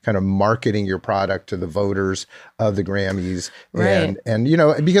of kind of marketing your product to the voters of the Grammys? Right. And you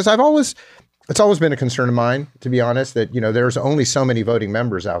know, because it's always been a concern of mine, to be honest, that, you know, there's only so many voting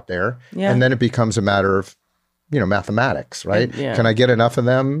members out there. Yeah. And then it becomes a matter of, you know, mathematics, right? Yeah. Can I get enough of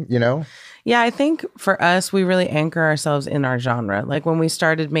them, you know? Yeah, I think for us, we really anchor ourselves in our genre. Like when we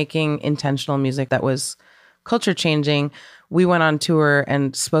started making intentional music that was culture changing, we went on tour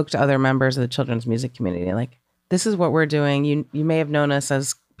and spoke to other members of the children's music community. Like, this is what we're doing. You may have known us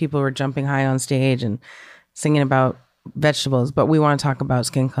as people who were jumping high on stage and singing about vegetables, but we want to talk about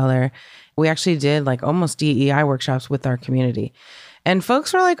skin color. We actually did like almost DEI workshops with our community. And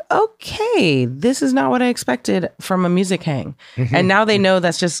folks were like, okay, this is not what I expected from a music hang. And now they know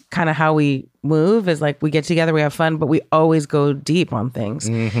that's just kind of how we move, is like we get together, we have fun, but we always go deep on things.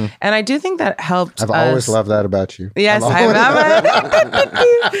 And I do think that helped I've always loved that about you. Yes,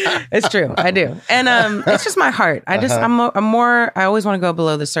 it's true. I do. And it's just my heart. I'm more, I always want to go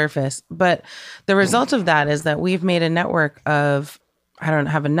below the surface. But the result of that is that we've made a network of, I don't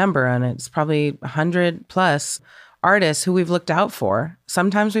have a number on it, it's probably 100 plus artists who we've looked out for.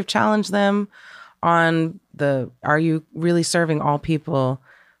 Sometimes we've challenged them on are you really serving all people,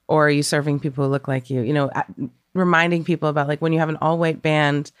 or are you serving people who look like you? You know, reminding people about like when you have an all-white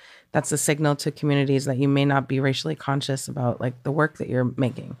band, that's a signal to communities that you may not be racially conscious about like the work that you're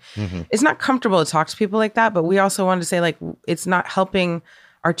making. It's not comfortable to talk to people like that, but we also wanted to say like it's not helping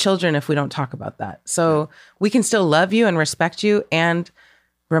our children if we don't talk about that. So we can still love you and respect you and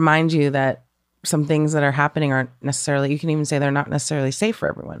remind you that some things that are happening aren't necessarily, you can even say they're not necessarily safe for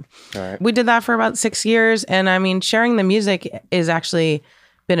everyone. Right. We did that for about 6 years. And I mean, sharing the music is actually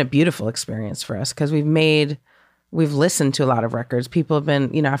been a beautiful experience for us because we've listened to a lot of records. People have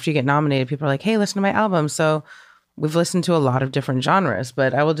been, you know, after you get nominated, people are like, hey, listen to my album. So we've listened to a lot of different genres.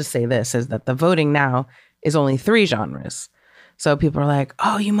 But I will just say this, is that the voting now is only 3 genres. So people are like,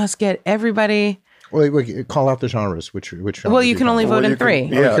 oh, you must get everybody. Wait, call out the genres. Which genres? Well, you can only vote in 3.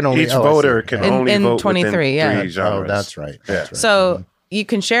 Yeah, each voter can only vote 23, within 3 yeah. genres. Oh, that's right. That's right. So you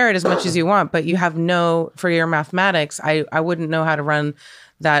can share it as much as you want, but you have for your mathematics, I wouldn't know how to run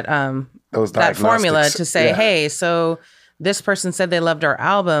that formula to say, hey, so this person said they loved our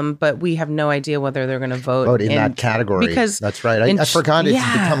album, but we have no idea whether they're going to vote in that category. Because that's right. I forgot it's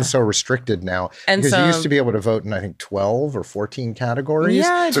become so restricted now. And because you used to be able to vote in, I think, 12 or 14 categories.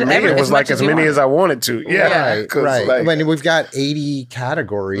 Yeah, to me, it was like as many as I wanted to. Yeah, right. Like, I mean, we've got 80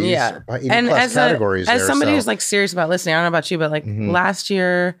 categories. Yeah, 80 and plus categories. As somebody who's like serious about listening, I don't know about you, but like last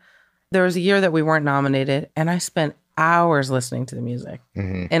year, there was a year that we weren't nominated, and I spent hours listening to the music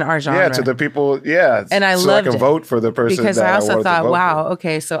in our genre. Yeah, to the people. Yeah, and I so loved I can vote for the person because that I also thought, wow, for.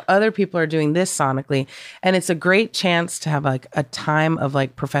 Okay, so other people are doing this sonically, and it's a great chance to have like a time of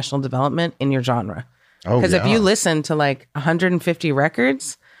like professional development in your genre. Because if you listen to like 150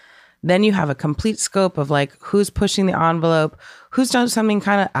 records, then you have a complete scope of like who's pushing the envelope, who's done something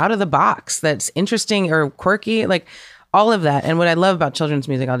kind of out of the box that's interesting or quirky, like all of that. And what I love about children's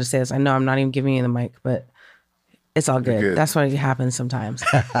music, I'll just say this, I know I'm not even giving you the mic, but it's all good. That's what happens sometimes,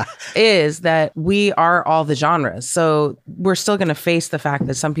 is that we are all the genres. So we're still going to face the fact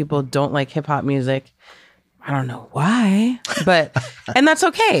that some people don't like hip hop music. I don't know why, but, and that's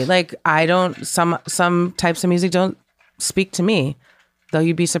okay. Like some types of music don't speak to me, though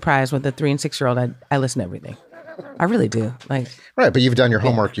you'd be surprised with the 3 and 6-year-old. I listen to everything. I really do. Like, right, but you've done your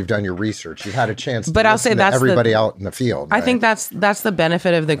homework, you've done your research, you've had a chance to I'll say that's everybody out in the field. I think that's the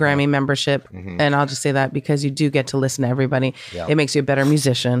benefit of the Grammy membership, and I'll just say that because you do get to listen to everybody. Yeah. It makes you a better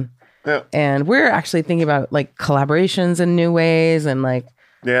musician. Yeah. And we're actually thinking about like collaborations in new ways, and like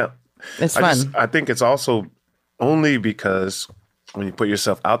it's fun. I think it's also only because when you put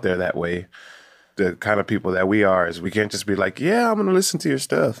yourself out there that way, the kind of people that we are is we can't just be like, yeah, I'm going to listen to your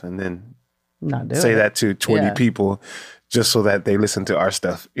stuff and then say that to 20 people just so that they listen to our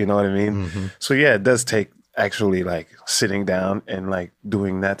stuff. You know what I mean? So yeah, it does take actually like sitting down and like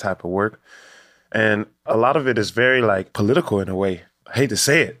doing that type of work. And a lot of it is very like political in a way. I hate to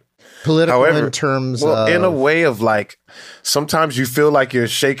say it. Political. However, in terms of... in a way of like, sometimes you feel like you're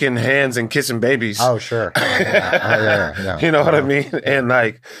shaking hands and kissing babies. Oh, sure. Yeah. You know what I mean? And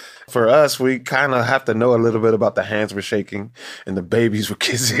like, for us, we kind of have to know a little bit about the hands we're shaking and the babies we're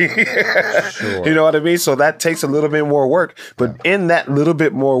kissing. Sure. You know what I mean? So that takes a little bit more work. But in that little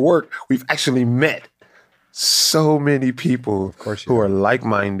bit more work, we've actually met so many people who are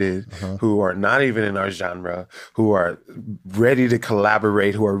like-minded, who are not even in our genre, who are ready to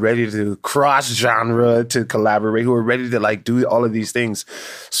collaborate, who are ready to cross-genre to collaborate, who are ready to like do all of these things.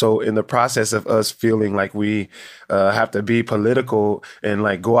 So in the process of us feeling like we have to be political and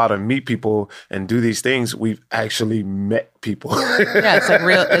like go out and meet people and do these things, we've actually met people. Yeah, it's like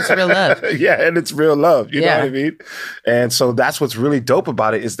it's real love. Yeah, and it's real love. You know what I mean? And so that's what's really dope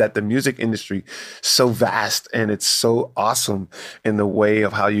about it, is that the music industry is so vast. fast and it's so awesome in the way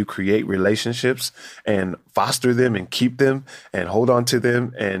of how you create relationships and foster them and keep them and hold on to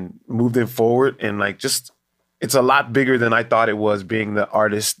them and move them forward. And like, just, it's a lot bigger than I thought it was, being the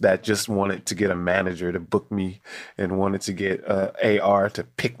artist that just wanted to get a manager to book me and wanted to get AR to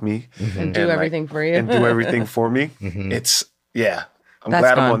pick me and do everything for you and do everything for me. It's, I'm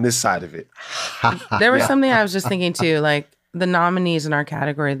glad I'm on this side of it. There was something I was just thinking too, like the nominees in our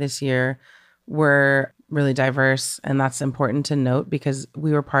category this year were really diverse. And that's important to note because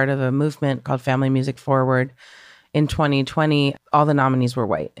we were part of a movement called Family Music Forward. In 2020, all the nominees were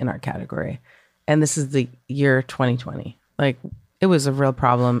white in our category. And this is the year 2020. Like, it was a real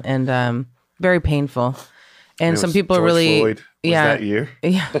problem and very painful. And some people George really... Floyd was that year.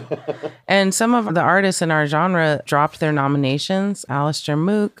 Yeah. And some of the artists in our genre dropped their nominations. Alistair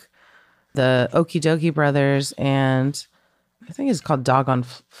Mook, the Okie Dokie Brothers, and I think it's called Dog on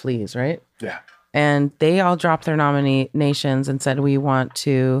Fleas, right? Yeah. And they all dropped their nominations and said, we want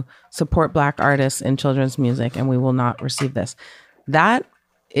to support Black artists in children's music and we will not receive this. That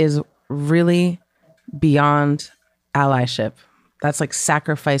is really beyond allyship. That's like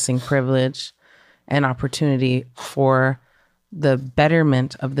sacrificing privilege and opportunity for the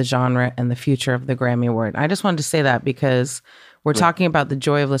betterment of the genre and the future of the Grammy Award. I just wanted to say that because we're talking about the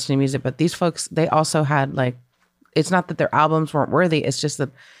joy of listening to music, but these folks, they also had like, it's not that their albums weren't worthy, it's just that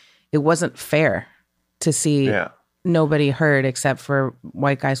it wasn't fair to see nobody heard except for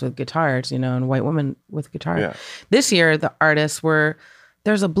white guys with guitars, you know, and white women with guitars. Yeah. This year, the artists were,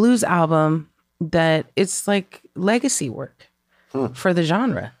 there's a blues album that it's like legacy work for the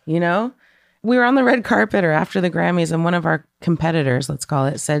genre, you know? We were on the red carpet or after the Grammys, and one of our competitors, let's call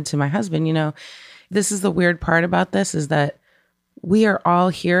it, said to my husband, you know, this is the weird part about this is that we are all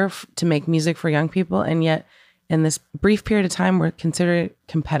here to make music for young people. And yet in this brief period of time, we're considered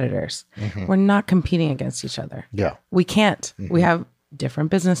competitors. We're not competing against each other. Yeah. We can't. We have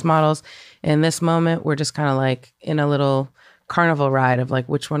different business models. In this moment, we're just kind of like in a little carnival ride of like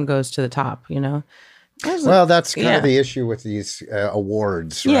which one goes to the top, you know? Well, that's kind of the issue with these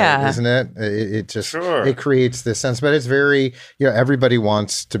awards, right? Isn't it? It just it creates this sense, but it's very, you know, everybody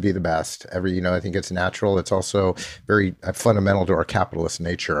wants to be the best. You know, I think it's natural. It's also very fundamental to our capitalist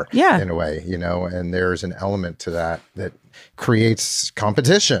nature, in a way, you know. And there's an element to that creates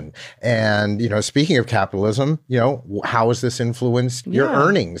competition. And, you know, speaking of capitalism, you know, how has this influenced your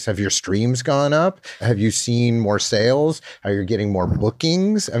earnings? Have your streams gone up? Have you seen more sales? Are you getting more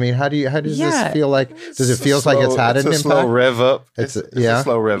bookings? I mean, how does this feel like? Does it feel like it's had an impact? It's a slow rev up. It's a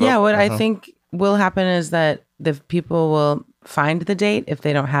slow rev up. Yeah, what I think will happen is that the people will find the date if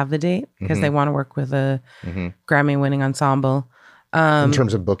they don't have the date because they want to work with a Grammy-winning ensemble. In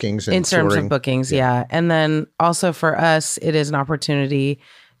terms of bookings and touring? Yeah. And then also for us, it is an opportunity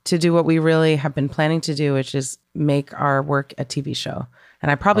to do what we really have been planning to do, which is make our work a TV show. And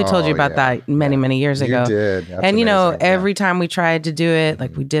I probably told you about that many years ago. You did. That's and, you know, amazing. every time we tried to do it,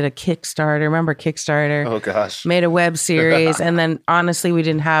 like we did a Kickstarter. Remember Kickstarter? Oh, gosh. Made a web series. And then honestly, we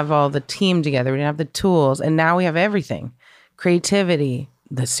didn't have all the team together. We didn't have the tools. And now we have everything. Creativity,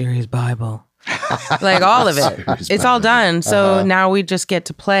 the series Bible. Like all of it. It's all done. So now we just get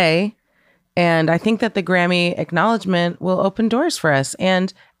to play. And I think that the Grammy acknowledgement will open doors for us.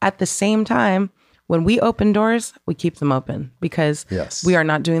 And at the same time, when we open doors, we keep them open because we are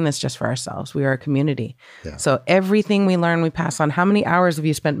not doing this just for ourselves. We are a community. Yeah. So everything we learn, we pass on. How many hours have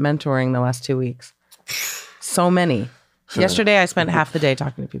you spent mentoring the last 2 weeks? So many. Yesterday, I spent half the day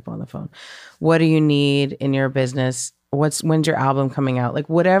talking to people on the phone. What do you need in your business? When's your album coming out? Like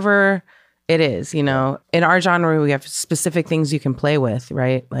whatever it is, you know, in our genre, we have specific things you can play with,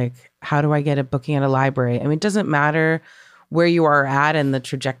 right? Like, how do I get a booking at a library? I mean, it doesn't matter where you are at in the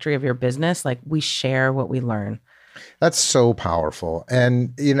trajectory of your business. Like, we share what we learn. That's so powerful.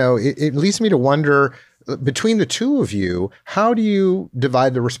 And, you know, it leads me to wonder, between the two of you, how do you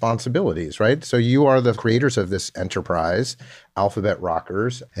divide the responsibilities, right? So you are the creators of this enterprise, Alphabet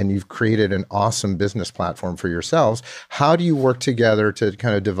Rockers, and you've created an awesome business platform for yourselves. How do you work together to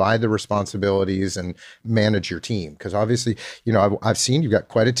kind of divide the responsibilities and manage your team? Because obviously, you know, I've seen you've got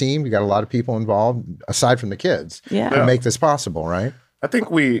quite a team. You got a lot of people involved, aside from the kids, to make this possible, right? I think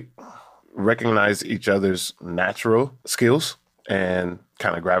we recognize each other's natural skills and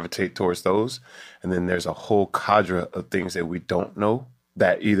kind of gravitate towards those. And then there's a whole cadre of things that we don't know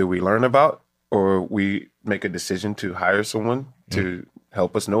that either we learn about or we make a decision to hire someone to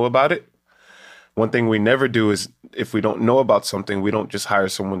help us know about it. One thing we never do is if we don't know about something, we don't just hire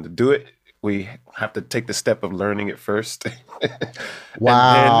someone to do it. we have to take the step of learning it first.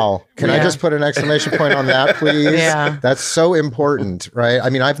 Wow. Can I just put an exclamation point on that, please? Yeah. That's so important, right? I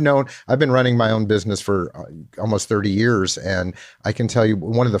mean, I've been running my own business for almost 30 years. And I can tell you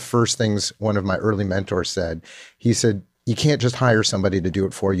one of the first things one of my early mentors said, he said, you can't just hire somebody to do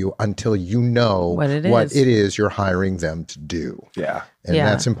it for you until you know what it is you're hiring them to do. Yeah. And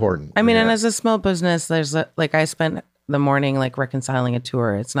that's important. I mean, and as a small business, there's like I spent the morning like reconciling a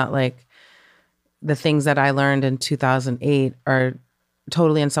tour. It's not like the things that I learned in 2008 are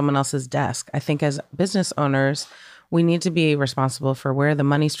totally in someone else's desk. I think as business owners, we need to be responsible for where the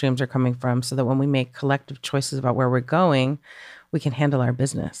money streams are coming from so that when we make collective choices about where we're going, we can handle our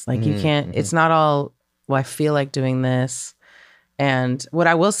business. Like you can't, it's not all, well, I feel like doing this. And what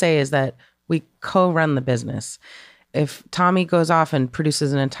I will say is that we co-run the business. If Tommy goes off and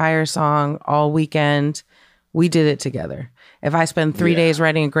produces an entire song all weekend, we did it together. If I spend 3 days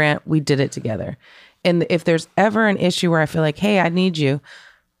writing a grant, we did it together. And if there's ever an issue where I feel like, hey, I need you,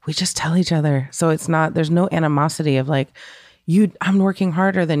 we just tell each other. So it's not, there's no animosity of like, I'm working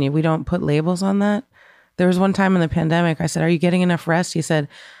harder than you. We don't put labels on that. There was one time in the pandemic, I said, are you getting enough rest? He said,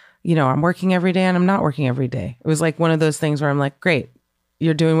 I'm working every day and I'm not working every day. It was like one of those things where I'm like, great,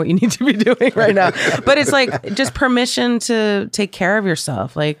 you're doing what you need to be doing right now. But it's like just permission to take care of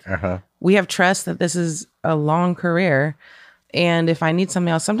yourself. Like we have trust that this is a long career. And if I need something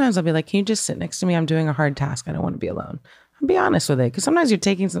else, sometimes I'll be like, can you just sit next to me? I'm doing a hard task. I don't want to be alone. I'll be honest with it. Because sometimes you're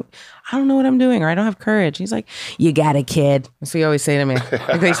taking I don't know what I'm doing or I don't have courage. He's like, you got it, kid. That's what he always say to me.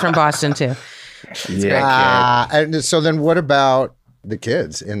 Like he's from Boston too. And so then what about the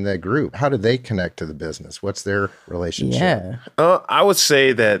kids in the group? How do they connect to the business? What's their relationship? Yeah. I would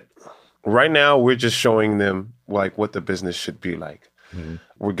say that right now we're just showing them like what the business should be like.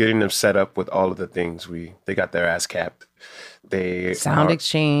 We're getting them set up with all of the things. They got their ass capped. The sound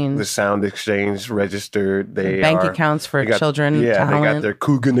exchange registered. Bank accounts for children. Yeah, talent. they got their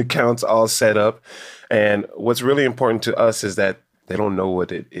Coogan accounts all set up. And what's really important to us is that they don't know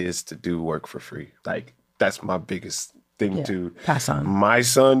what it is to do work for free. Like that's my biggest thing to pass on. My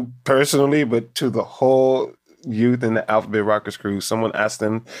son personally, but to the whole youth in the Alphabet Rockers crew. Someone asked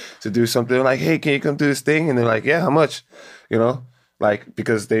them to do something. They're like, hey, can you come do this thing? And they're like, yeah, how much? Like,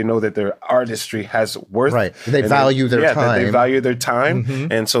 because they know that their artistry has worth. Right. They value their time. They value their time.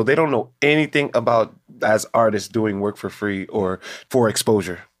 And so they don't know anything about as artists doing work for free or for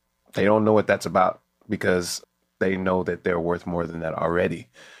exposure. They don't know what that's about because they know that they're worth more than that already,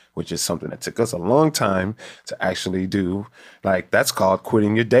 which is something that took us a long time to actually do. Like, that's called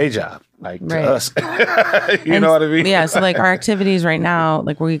quitting your day job, like to us. You know what I mean? Yeah. So like our activities right now,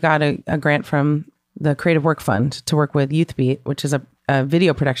 like we got a grant from the Creative Work Fund to work with Youth Beat, which is a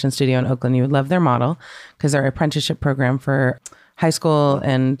video production studio in Oakland. You would love their model because they're an apprenticeship program for high school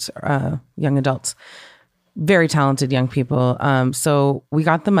and young adults. Very talented young people. So we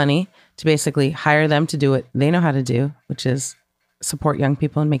got the money to basically hire them to do what they know how to do, which is support young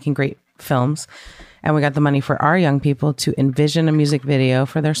people in making great films. And we got the money for our young people to envision a music video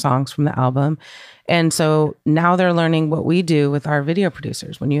for their songs from the album. And so now they're learning what we do with our video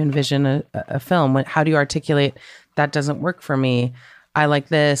producers. When you envision a film, how do you articulate, that doesn't work for me, I like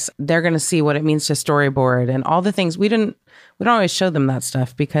this. They're going to see what it means to storyboard and all the things. We don't always show them that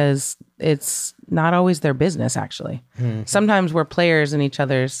stuff because it's not always their business, actually. Sometimes we're players in each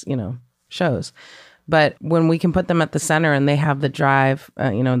other's, shows. But when we can put them at the center and they have the drive,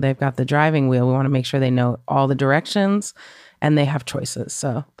 they've got the driving wheel, we want to make sure they know all the directions and they have choices.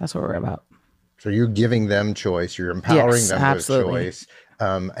 So that's what we're about. So you're giving them choice. You're empowering them with choice.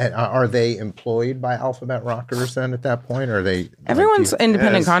 And are they employed by Alphabet Rockers then at that point? Or are they? Everyone's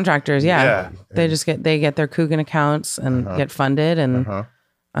independent contractors. Yeah. They just get their Coogan accounts and get funded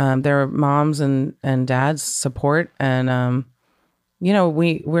and their moms and dads support. And,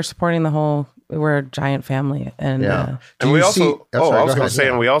 we're supporting the whole, we're a giant family. And, and we also, I was going to say,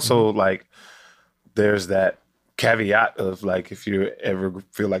 and we also like, there's that caveat of like, if you ever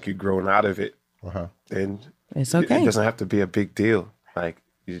feel like you're growing out of it, then it's okay. It doesn't have to be a big deal. Like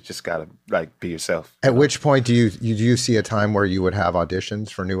you just gotta like be yourself. At which point do you see a time where you would have auditions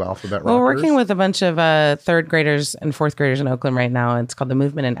for new Alphabet Rockers? Well, we're working with a bunch of third graders and fourth graders in Oakland right now. It's called the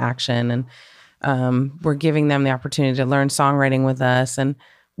Movement in Action, and we're giving them the opportunity to learn songwriting with us. And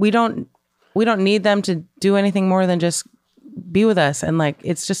we don't need them to do anything more than just be with us. And like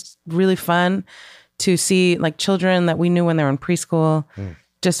it's just really fun to see like children that we knew when they were in preschool,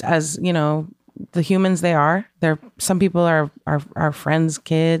 just as the humans they are. Some people are our friends'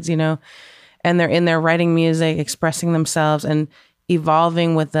 kids, and they're in there writing music, expressing themselves and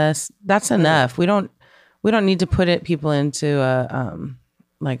evolving with us. That's enough. We don't need to put people into a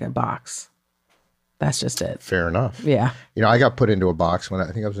box. That's just it. Fair enough. Yeah. You know, I got put into a box when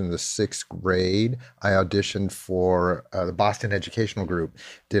I think I was in the 6th grade. I auditioned for the Boston Educational Group,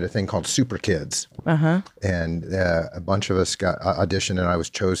 did a thing called Super Kids. And a bunch of us got auditioned, and I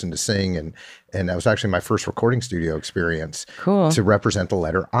was chosen to sing. And that was actually my first recording studio experience. Cool. To represent the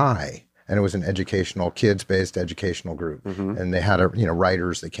letter I. And it was an educational, kids-based educational group. And they had,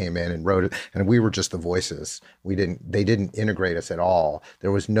 writers that came in and wrote it. And we were just the voices. They didn't integrate us at all.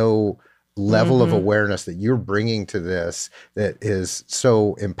 There was no level of awareness that you're bringing to this that is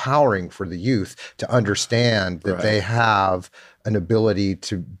so empowering for the youth to understand that they have an ability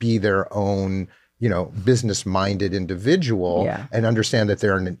to be their own, business-minded individual and understand that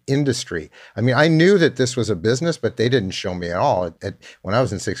they're in an industry. I mean, I knew that this was a business, but they didn't show me at all. When I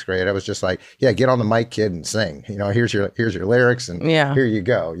was in 6th grade, I was just like, yeah, get on the mic, kid, and sing. Here's your lyrics, and here you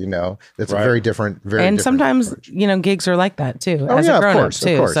go. That's a very different, And sometimes, approach. Gigs are like that too, Oh, as yeah, a grown of up course,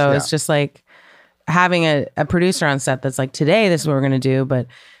 too. of course, So yeah. it's just like having a producer on set that's like, today, this is what we're going to do. But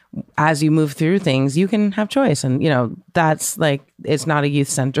as you move through things, you can have choice. And, that's like, it's not a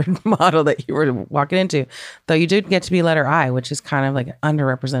youth-centered model that you were walking into. Though you did get to be letter I, which is kind of like an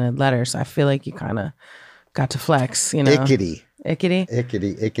underrepresented letter. So I feel like you kind of got to flex, Ickety. Ickety?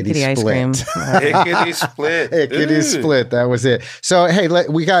 Ickety ice split. cream. Ickety split. Ickety split. That was it. So hey,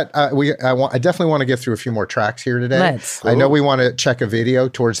 I definitely want to get through a few more tracks here today. Let's. I know we want to check a video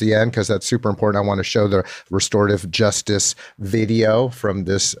towards the end because that's super important. I want to show the restorative justice video from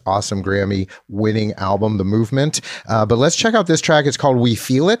this awesome Grammy winning album, The Movement. But let's check out this track. It's called We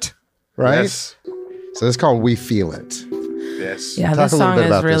Feel It, right? Yes. So it's called We Feel It. Yes. Yeah, Talk this a little song bit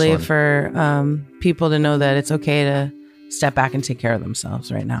is about this really one. for people to know that it's okay to step back and take care of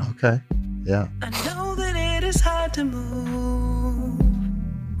themselves right now. Okay. Yeah. I know that it is hard to move.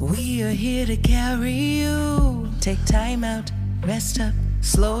 We are here to carry you. Take time out, rest up,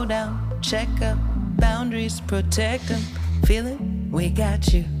 slow down, check up, boundaries, protect them. Feel it? We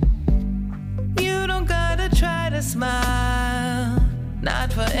got you. You don't gotta try to smile.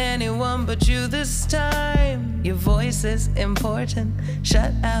 Not for anyone but you this time. Your voice is important.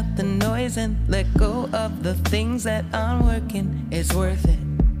 Shut out the noise and let go of the things that aren't working. It's worth it.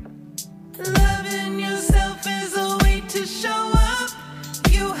 Loving yourself is a way to show up.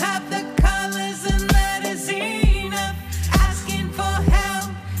 You have the colors and that is enough. Asking for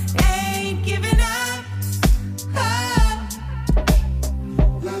help ain't giving up. Oh.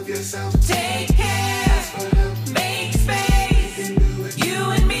 Love yourself. Take care. Make space.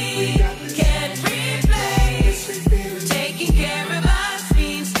 You and me can't replace. Taking care of us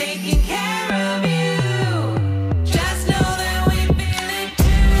means taking care of you. Just know that we feel it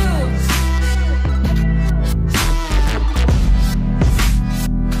too.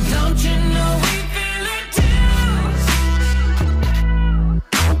 Don't you know we feel it too?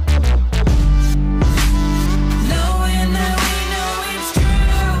 Knowing that we know it's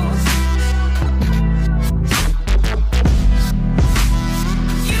true.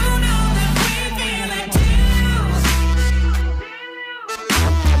 You know that we feel it too.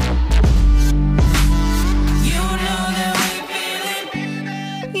 You know that we feel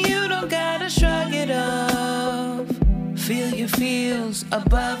it. You don't gotta shrug it off. Feel your feels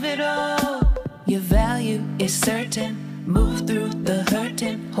above it all. Your value is certain. Move through the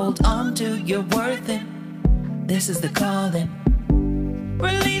hurting. Hold on to your worthing. This is the calling.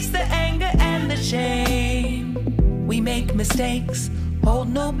 Release the anger and the shame. We make mistakes, hold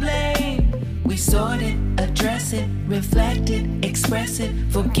no blame. We sort it, address it, reflect it, express it.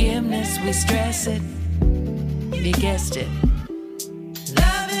 Forgiveness, we stress it. You guessed it.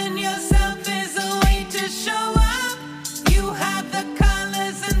 Loving yourself is a way to show up. You have the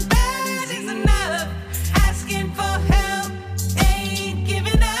colors and that is enough. Asking for help ain't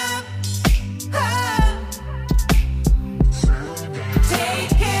giving up. Oh. Take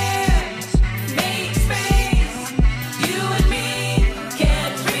care, make space. You and me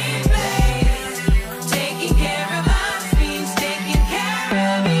can't replace. Taking care of us means taking care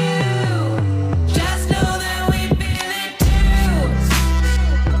of you. Just know that we feel it too.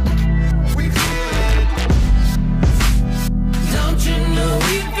 We feel it. Don't you know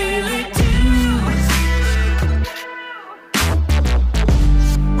we feel it too? We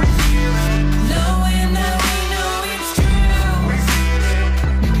feel it. Knowing that we know it's true. We feel it.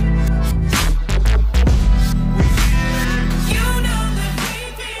 You know that we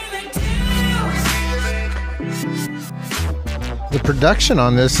feel it too. The production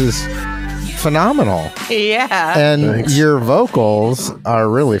on this is phenomenal. Yeah. And your vocals are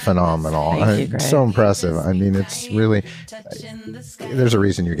really phenomenal. Thank you, Greg. So impressive. I mean, it's really, there's a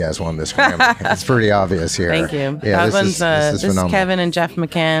reason you guys won this Grammy. It's pretty obvious here. Thank you. Yeah, That one's this is phenomenal. Kevin and Jeff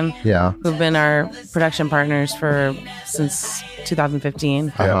McCann. Yeah. Who've been our production partners since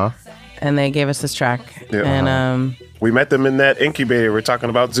 2015. And they gave us this track. Yeah. And We met them in that incubator. We're talking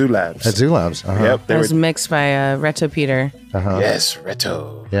about Zoo Labs. At Zoo Labs. Yep. it was mixed by Reto Peter. Yes,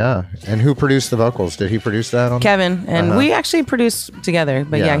 Reto. Yeah. And who produced the vocals? Did he produce that on Kevin. And we actually produced together.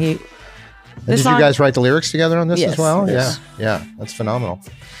 But yeah, And this did song- you guys write the lyrics together on this Yes. as well? Yes. Yeah. That's phenomenal.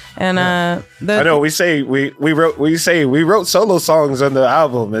 And I know we say we wrote solo songs on the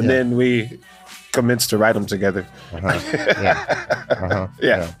album, and then we commenced to write them together.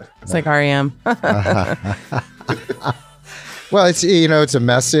 Yeah. it's like REM. Well, it's it's a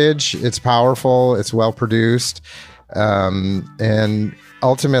message. It's powerful. It's well produced, and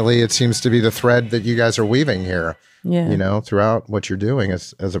ultimately, it seems to be the thread that you guys are weaving here. Yeah. Throughout what you're doing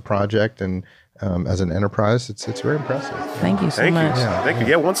as a project and as an enterprise. It's very impressive. Thank you so Thank much. you. Thank you.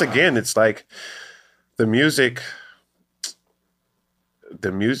 Yeah. Once again, it's like the music.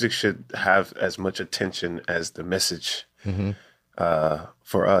 The music should have as much attention as the message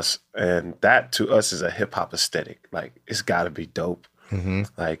for us, and that to us is a hip hop aesthetic. Like it's got to be dope.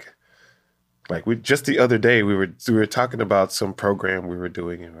 Like we just the other day we were talking about some program we were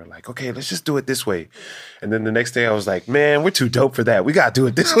doing, and we're like, okay, let's just do it this way. And then the next day I was like, man, we're too dope for that. We gotta do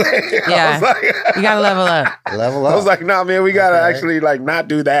it this way. Yeah, you gotta level up. Level up. I was like, nah, man, we gotta actually like not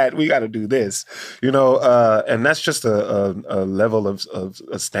do that. We gotta do this, and that's just a level of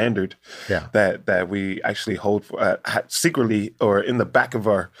a standard that we actually hold for secretly or in the back of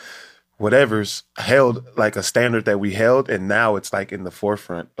our whatever's held like a standard that we held, and now it's like in the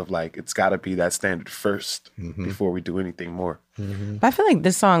forefront of like it's got to be that standard first before we do anything more. But I feel like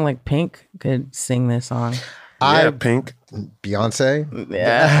this song, like Pink, could sing this song. Pink, Beyonce.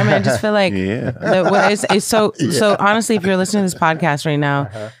 Yeah, I mean, I just feel like it's so. So honestly, if you're listening to this podcast right now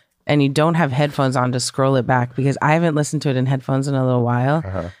and you don't have headphones on, just scroll it back because I haven't listened to it in headphones in a little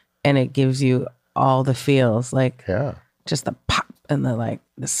while, and it gives you all the feels, like just the pop and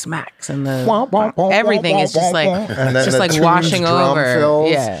the smacks and the everything is just like washing over.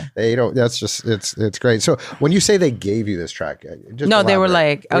 Fills, yeah, that's just it's great. So when you say they gave you this track, just no, they were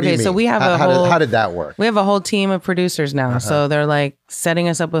elaborate. like, What do you okay, so mean? we have how did that work? We have a whole team of producers now, so they're like setting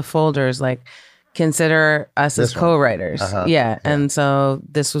us up with folders, like consider us as co-writers. And so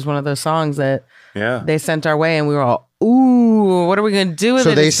this was one of those songs that they sent our way, and we were all, ooh, what are we gonna do with it?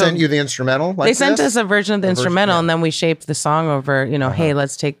 So they sent you the instrumental? Like they sent this? us a version of the instrumental, and then we shaped the song over, hey,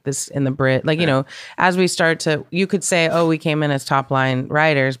 let's take this in the Brit. Like, as we start to, you could say, oh, we came in as top line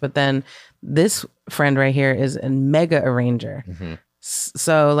writers, but then this friend right here is a mega arranger.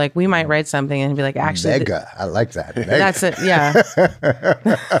 So like we might write something and be like, actually, mega. I like that. Mega. That's it. Yeah.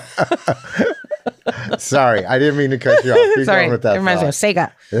 Sorry, I didn't mean to cut you off. Keep Sorry, going with that it reminds me of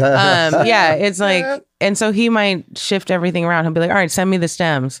thought. Sega. Yeah, it's like, and so he might shift everything around. He'll be like, all right, send me the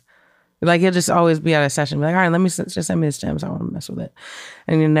stems. Like he'll just always be at a session, be like, all right, just send me the stems. I want to mess with it,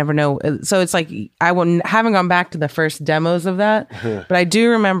 and you never know. So it's like haven't gone back to the first demos of that, but I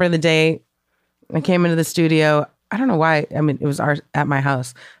do remember the day I came into the studio. I don't know why. I mean, it was at my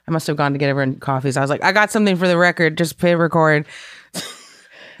house. I must have gone to get everyone coffees. I was like, I got something for the record. Just hit record.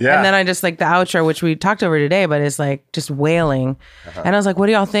 Yeah. And then I just like the outro, which we talked over today, but it's like just wailing. And I was like, what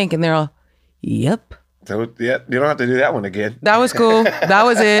do y'all think? And they're all, yep. So, you don't have to do that one again. That was cool. That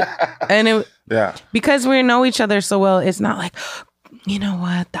was it. And because we know each other so well, it's not like, you know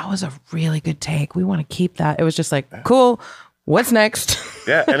what? That was a really good take. We want to keep that. It was just like, cool. What's next?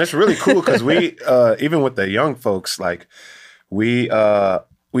 Yeah. And it's really cool because we, even with the young folks, like we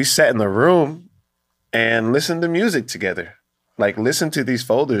sat in the room and listened to music together. Like listen to these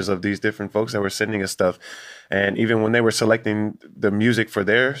folders of these different folks that were sending us stuff. And even when they were selecting the music for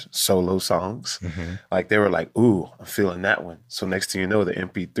their solo songs, like they were like, ooh, I'm feeling that one. So next thing you know, the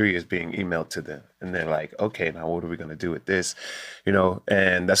MP3 is being emailed to them. And they're like, okay, now what are we going to do with this?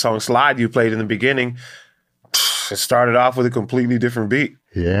 And that song Slide you played in the beginning, it started off with a completely different beat.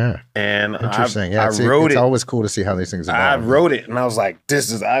 Yeah. And interesting. I wrote it. It's always cool to see how these things evolve. I wrote it and I was like,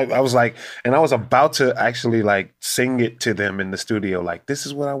 I was like, and I was about to actually like sing it to them in the studio. Like, this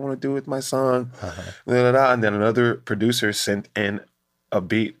is what I want to do with my song. And then another producer sent in a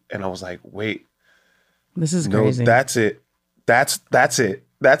beat and I was like, wait. This is crazy. That's it. That's it.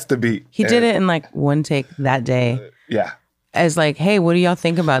 That's the beat. He did it in like one take that day. Yeah. As like, hey, what do y'all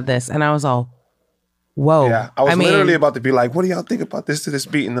think about this? And I was all, whoa. Yeah, I was mean, literally about to be like, "What do y'all think about this to this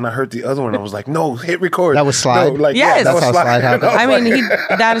beat?" And then I heard the other one. I was like, "No, hit record." That was Slide? No, like, Yes. yeah, that was That's how Slide happened. I mean,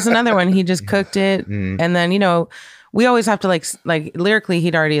 that is another one. He just cooked it, and then we always have to like lyrically,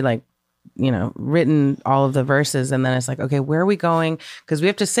 he'd already like written all of the verses, and then it's like, okay, where are we going? Because we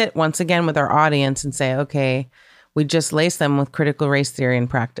have to sit once again with our audience and say, okay, we just lace them with critical race theory and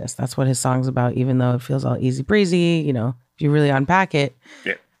practice. That's what his song's about, even though it feels all easy breezy. If you really unpack it.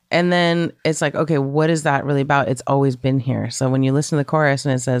 Yeah. And then it's like, okay, what is that really about? It's always been here. So when you listen to the chorus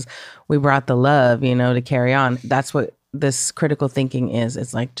and it says, we brought the love, to carry on, that's what this critical thinking is.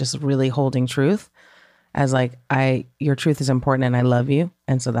 It's like just really holding truth as like, your truth is important and I love you.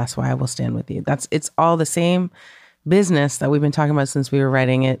 And so that's why I will stand with you. It's all the same business that we've been talking about since we were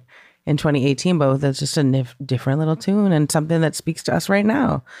writing it in 2018, but it's just a different little tune and something that speaks to us right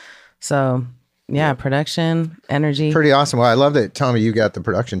now. So yeah, production, energy. Pretty awesome. Well, I love that, Tommy, you got the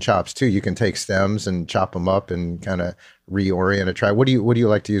production chops too. You can take stems and chop them up and kind of reorient a track. What do you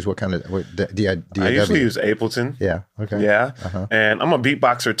like to use? What kind of I usually use Ableton. Yeah. Okay. Yeah. And I'm a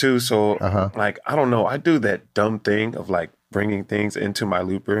beatboxer too. So like, I don't know. I do that dumb thing of like bringing things into my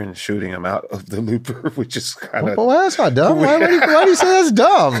looper and shooting them out of the looper, which is kind of. Well, that's not dumb. Why do you say that's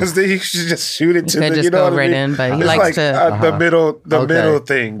dumb? Because then you should just shoot it to you the. Just go right in, but he likes to the middle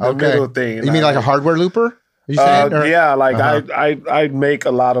thing. The middle thing. You mean like a hardware looper? Yeah, like I make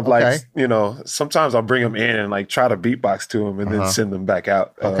a lot of like sometimes I'll bring them in and like try to beatbox to them and then send them back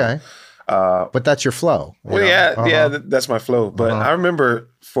out. But that's your flow. That's my flow. But I remember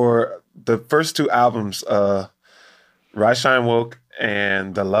for the first two albums, Rise Shine Woke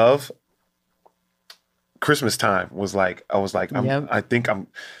and The Love, Christmas time was like I think I'm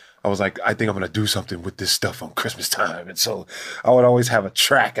gonna do something with this stuff on Christmas time. And so I would always have a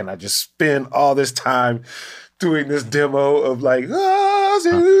track and I just spend all this time doing this demo of like,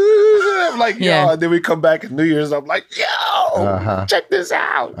 I'm like, yo, and then we come back at New Year's, I'm like, yo, check this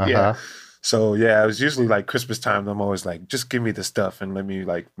out. Yeah. So yeah, it was usually like Christmas time. I'm always like, just give me the stuff and let me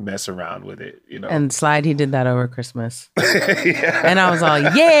like mess around with it, And Slide, he did that over Christmas. And I was all,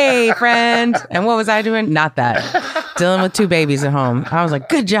 yay, friend. And what was I doing? Not that. Dealing with two babies at home. I was like,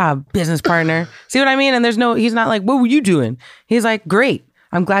 good job, business partner. See what I mean? And he's not like, what were you doing? He's like, great.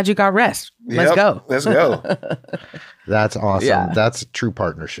 I'm glad you got rest. Let's go. Let's go. That's awesome. Yeah. That's true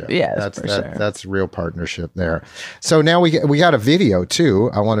partnership. Yeah, that's real partnership there. So now we got a video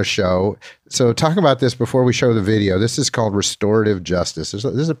too. I want to show. So talk about this before we show the video. This is called Restorative Justice. This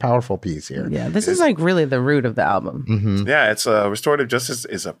is a powerful piece here. Yeah, this is like really the root of the album. Mm-hmm. Yeah, it's restorative justice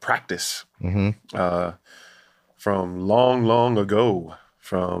is a practice from long, long ago,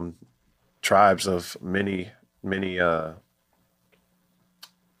 from tribes of many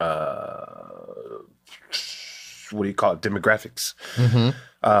what do you call it? Demographics.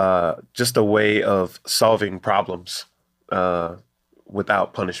 Just a way of solving problems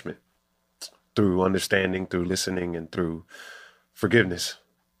without punishment, through understanding, through listening, and through forgiveness,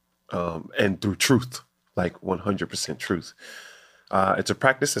 and through truth, like 100% truth. It's a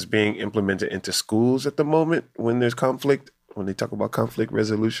practice that's being implemented into schools at the moment when there's conflict. When they talk about conflict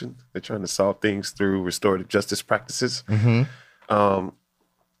resolution, they're trying to solve things through restorative justice practices.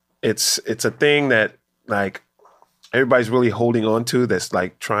 It's a thing that like everybody's really holding on to, that's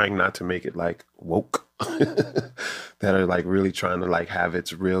like trying not to make it like woke, that are like really trying to like have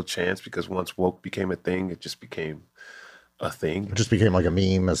its real chance, because once woke became a thing, it just became a thing. It just became like a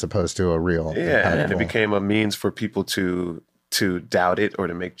meme as opposed to a real. Yeah, and it became a means for people to doubt it or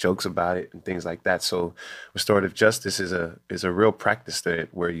to make jokes about it and things like that. So restorative justice is a real practice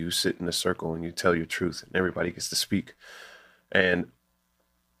where you sit in a circle and you tell your truth and everybody gets to speak. And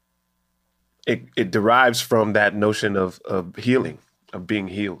it derives from that notion of healing, of being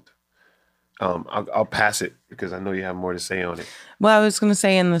healed. I'll pass it because I know you have more to say on it. Well, I was going to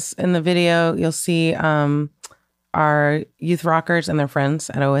say in the video, you'll see our youth rockers and their friends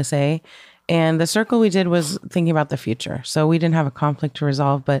at OSA. And the circle we did was thinking about the future. So we didn't have a conflict to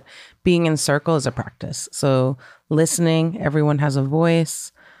resolve, but being in circle is a practice. So listening, everyone has a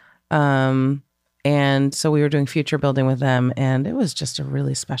voice. And so we were doing future building with them, and it was just a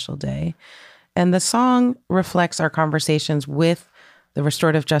really special day. And the song reflects our conversations with the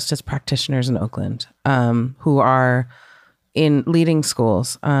restorative justice practitioners in Oakland, who are in leading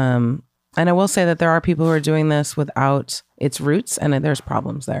schools. And I will say that there are people who are doing this without its roots, and there's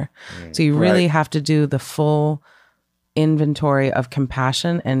problems there. So you really have to do the full inventory of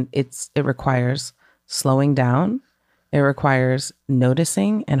compassion, and it requires slowing down. It requires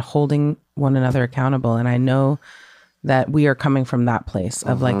noticing and holding one another accountable. And I know that we are coming from that place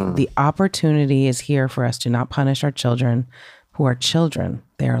of like, the opportunity is here for us to not punish our children who are children.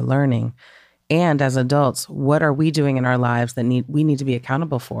 They are learning. And as adults, what are we doing in our lives that we need to be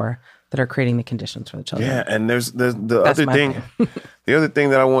accountable for that are creating the conditions for the children? Yeah, and there's the other thing. The other thing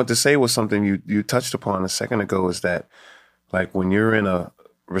that I wanted to say was something you touched upon a second ago, is that like when you're in a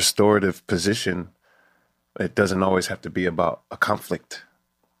restorative position, it doesn't always have to be about a conflict.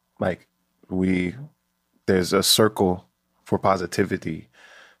 Like there's a circle for positivity.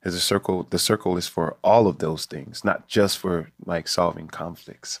 There's a circle. The circle is for all of those things, not just for like solving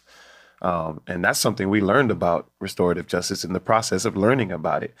conflicts. And that's something we learned about restorative justice in the process of learning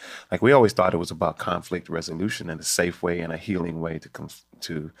about it. Like we always thought it was about conflict resolution and a safe way and a healing way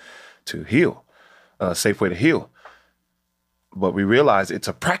to heal, a safe way to heal. But we realize it's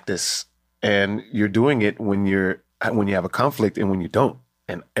a practice, and you're doing it when you have a conflict and when you don't,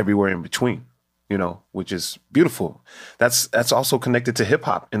 and everywhere in between, which is beautiful. That's also connected to hip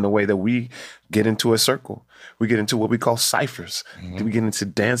hop in the way that we get into a circle. We get into what we call ciphers. Mm-hmm. We get into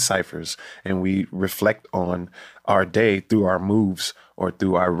dance ciphers, and we reflect on our day through our moves or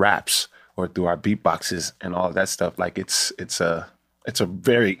through our raps or through our beatboxes and all of that stuff. Like it's a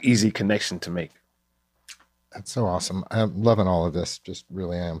very easy connection to make. That's so awesome. I'm loving all of this. Just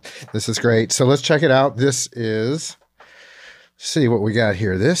really am. This is great. So let's check it out. This is, see what we got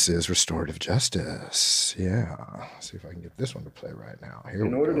here. This is restorative justice. Yeah. Let's see if I can get this one to play right now. Here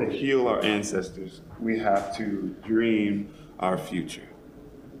in order to heal our ancestors, we have to dream our future.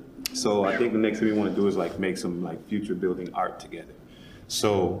 So I think the next thing we want to do is like make some like future building art together.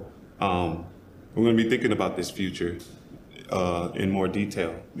 So we're going to be thinking about this future in more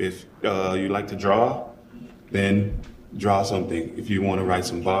detail. If you like to draw, then draw something. If you want to write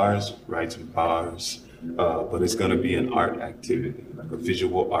some bars, write some bars. But it's going to be an art activity, like a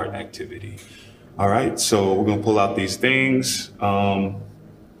visual art activity. All right, so we're going to pull out these things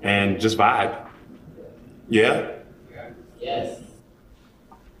and just vibe. Yeah? Yes.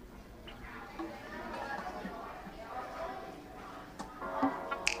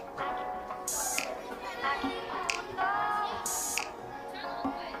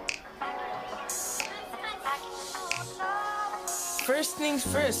 First things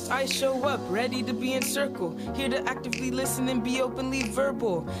first, I show up, ready to be in circle. Here to actively listen and be openly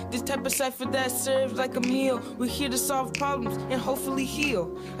verbal. This type of cipher that serves like a meal. We're here to solve problems and hopefully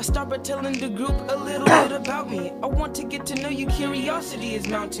heal. I start by telling the group a little bit about me. I want to get to know you, curiosity is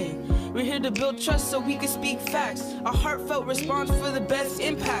mounting. We're here to build trust so we can speak facts. A heartfelt response for the best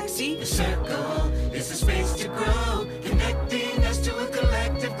impact, see? The circle is a space to grow, connecting us to a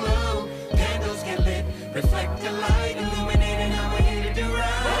collective glow. Candles get lit, reflect the light, illuminating how we're here to do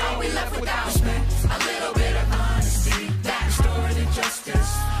right. What are we left without? Respect, a little bit of honesty, that restorative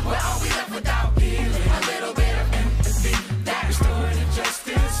justice. What are we left without? Healing, a little bit of empathy, that restorative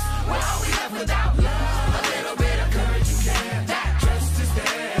justice. What are we left without? Love, a little bit of courage and care, that trust is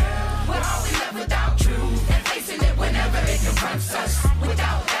there. What are we left without? Truth, and facing it whenever it confronts us.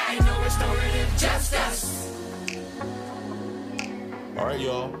 Without that, ain't no restorative justice. All right,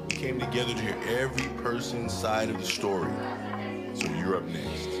 y'all, we came together to hear every person's side of the story. So you're up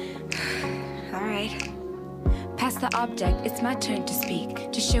next. All right. Past the object, it's my turn to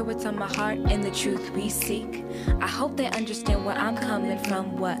speak, to share what's on my heart and the truth we seek. I hope they understand where I'm coming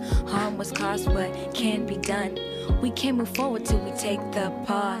from, what harm was caused, what can be done. We can't move forward till we take the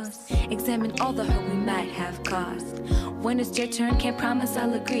pause, examine all the hurt we might have caused. When it's your turn, can't promise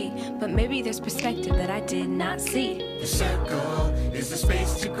I'll agree, but maybe there's perspective that I did not see. The circle is a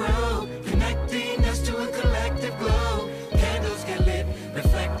space to grow, connecting us to a collective glow. Candles get lit,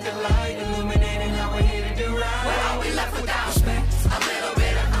 reflect the light, illuminating how we're here to do right. What are we left without? Respect, a little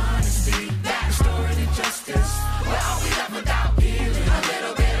bit of honesty, that restorative justice. What are we left without? Healing, a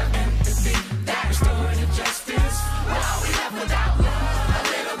little bit of empathy, that restorative justice. What are we left without? Love, a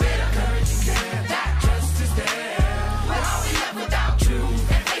little bit of courage and care, that trust is there. What are we left without?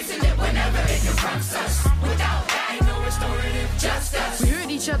 Truth, and facing it whenever it confronts us. Without that, ain't no restorative justice. We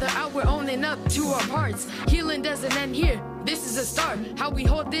heard each other out, we're owning up to our parts. Healing doesn't end here, this is a start. How we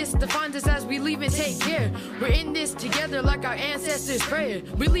hold this defines us as we leave and take care. We're in this together like our ancestors' prayer.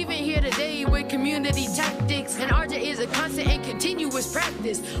 We're leaving here today with community tactics, and our day is a constant and continuous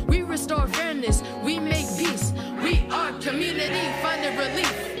practice. We restore fairness, we make peace. We are community, finding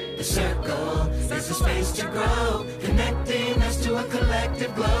relief. The circle is a space to grow, connecting us to a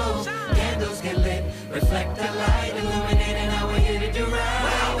collective glow. Candles get lit, reflect the light, illuminating how we're here to do right.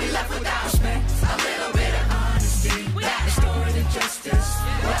 What are we left without? Respect, a little bit of honesty, that restorative justice.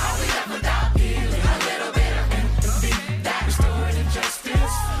 What are we left without? Healing, a little bit of empathy, that restorative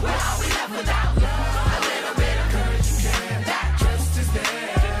justice. What are we left without? Love, a little bit of courage and care, that trust is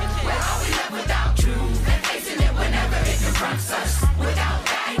there. What are we left without? Truth, and facing it whenever it confronts us. Without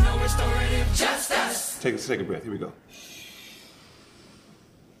that, ain't no restorative justice. take a breath. Here we go.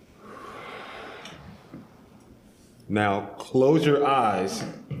 Now close your eyes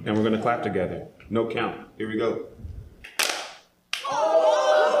and we're gonna clap together. No count. Here we go.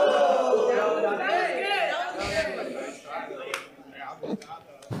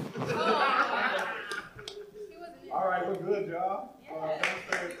 All right, we're good, y'all.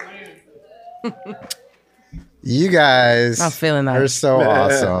 You guys I'm feeling that. are so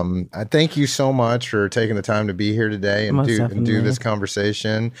awesome. I thank you so much for taking the time to be here today and do this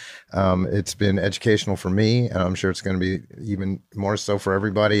conversation. It's been educational for me, and I'm sure it's going to be even more so for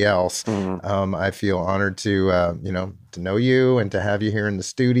everybody else. I feel honored to know you and to have you here in the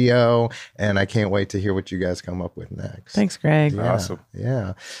studio, and I can't wait to hear what you guys come up with next. Thanks, Greg. Yeah, Awesome.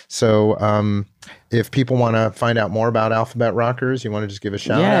 Yeah. So if people want to find out more about Alphabet Rockers, you want to just give a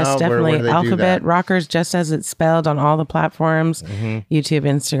shout out? Yes, definitely. Where do they do Alphabet that? Rockers, just as it's spelled on all the platforms, YouTube,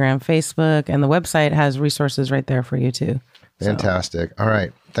 Instagram, Facebook, and the website has resources right there for you too. Fantastic. All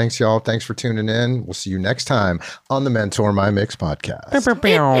right. Thanks, y'all. Thanks for tuning in. We'll see you next time on the Mentor My Mix podcast. Mentor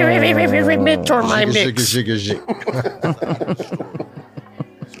My Mix.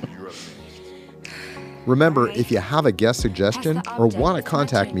 Remember, if you have a guest suggestion or want to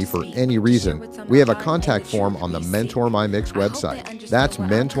contact me for any reason, we have a contact form on the Mentor My Mix website. That's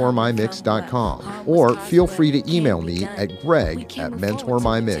mentormymix.com. Or feel free to email me at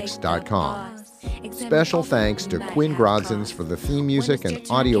greg@mentormymix.com. Special thanks to Quinn Grodzins for the theme music and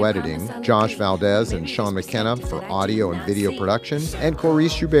audio editing, Josh Valdez and Sean McKenna for audio and video production, and Corey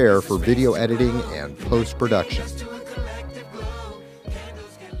Schubert for video editing and post-production.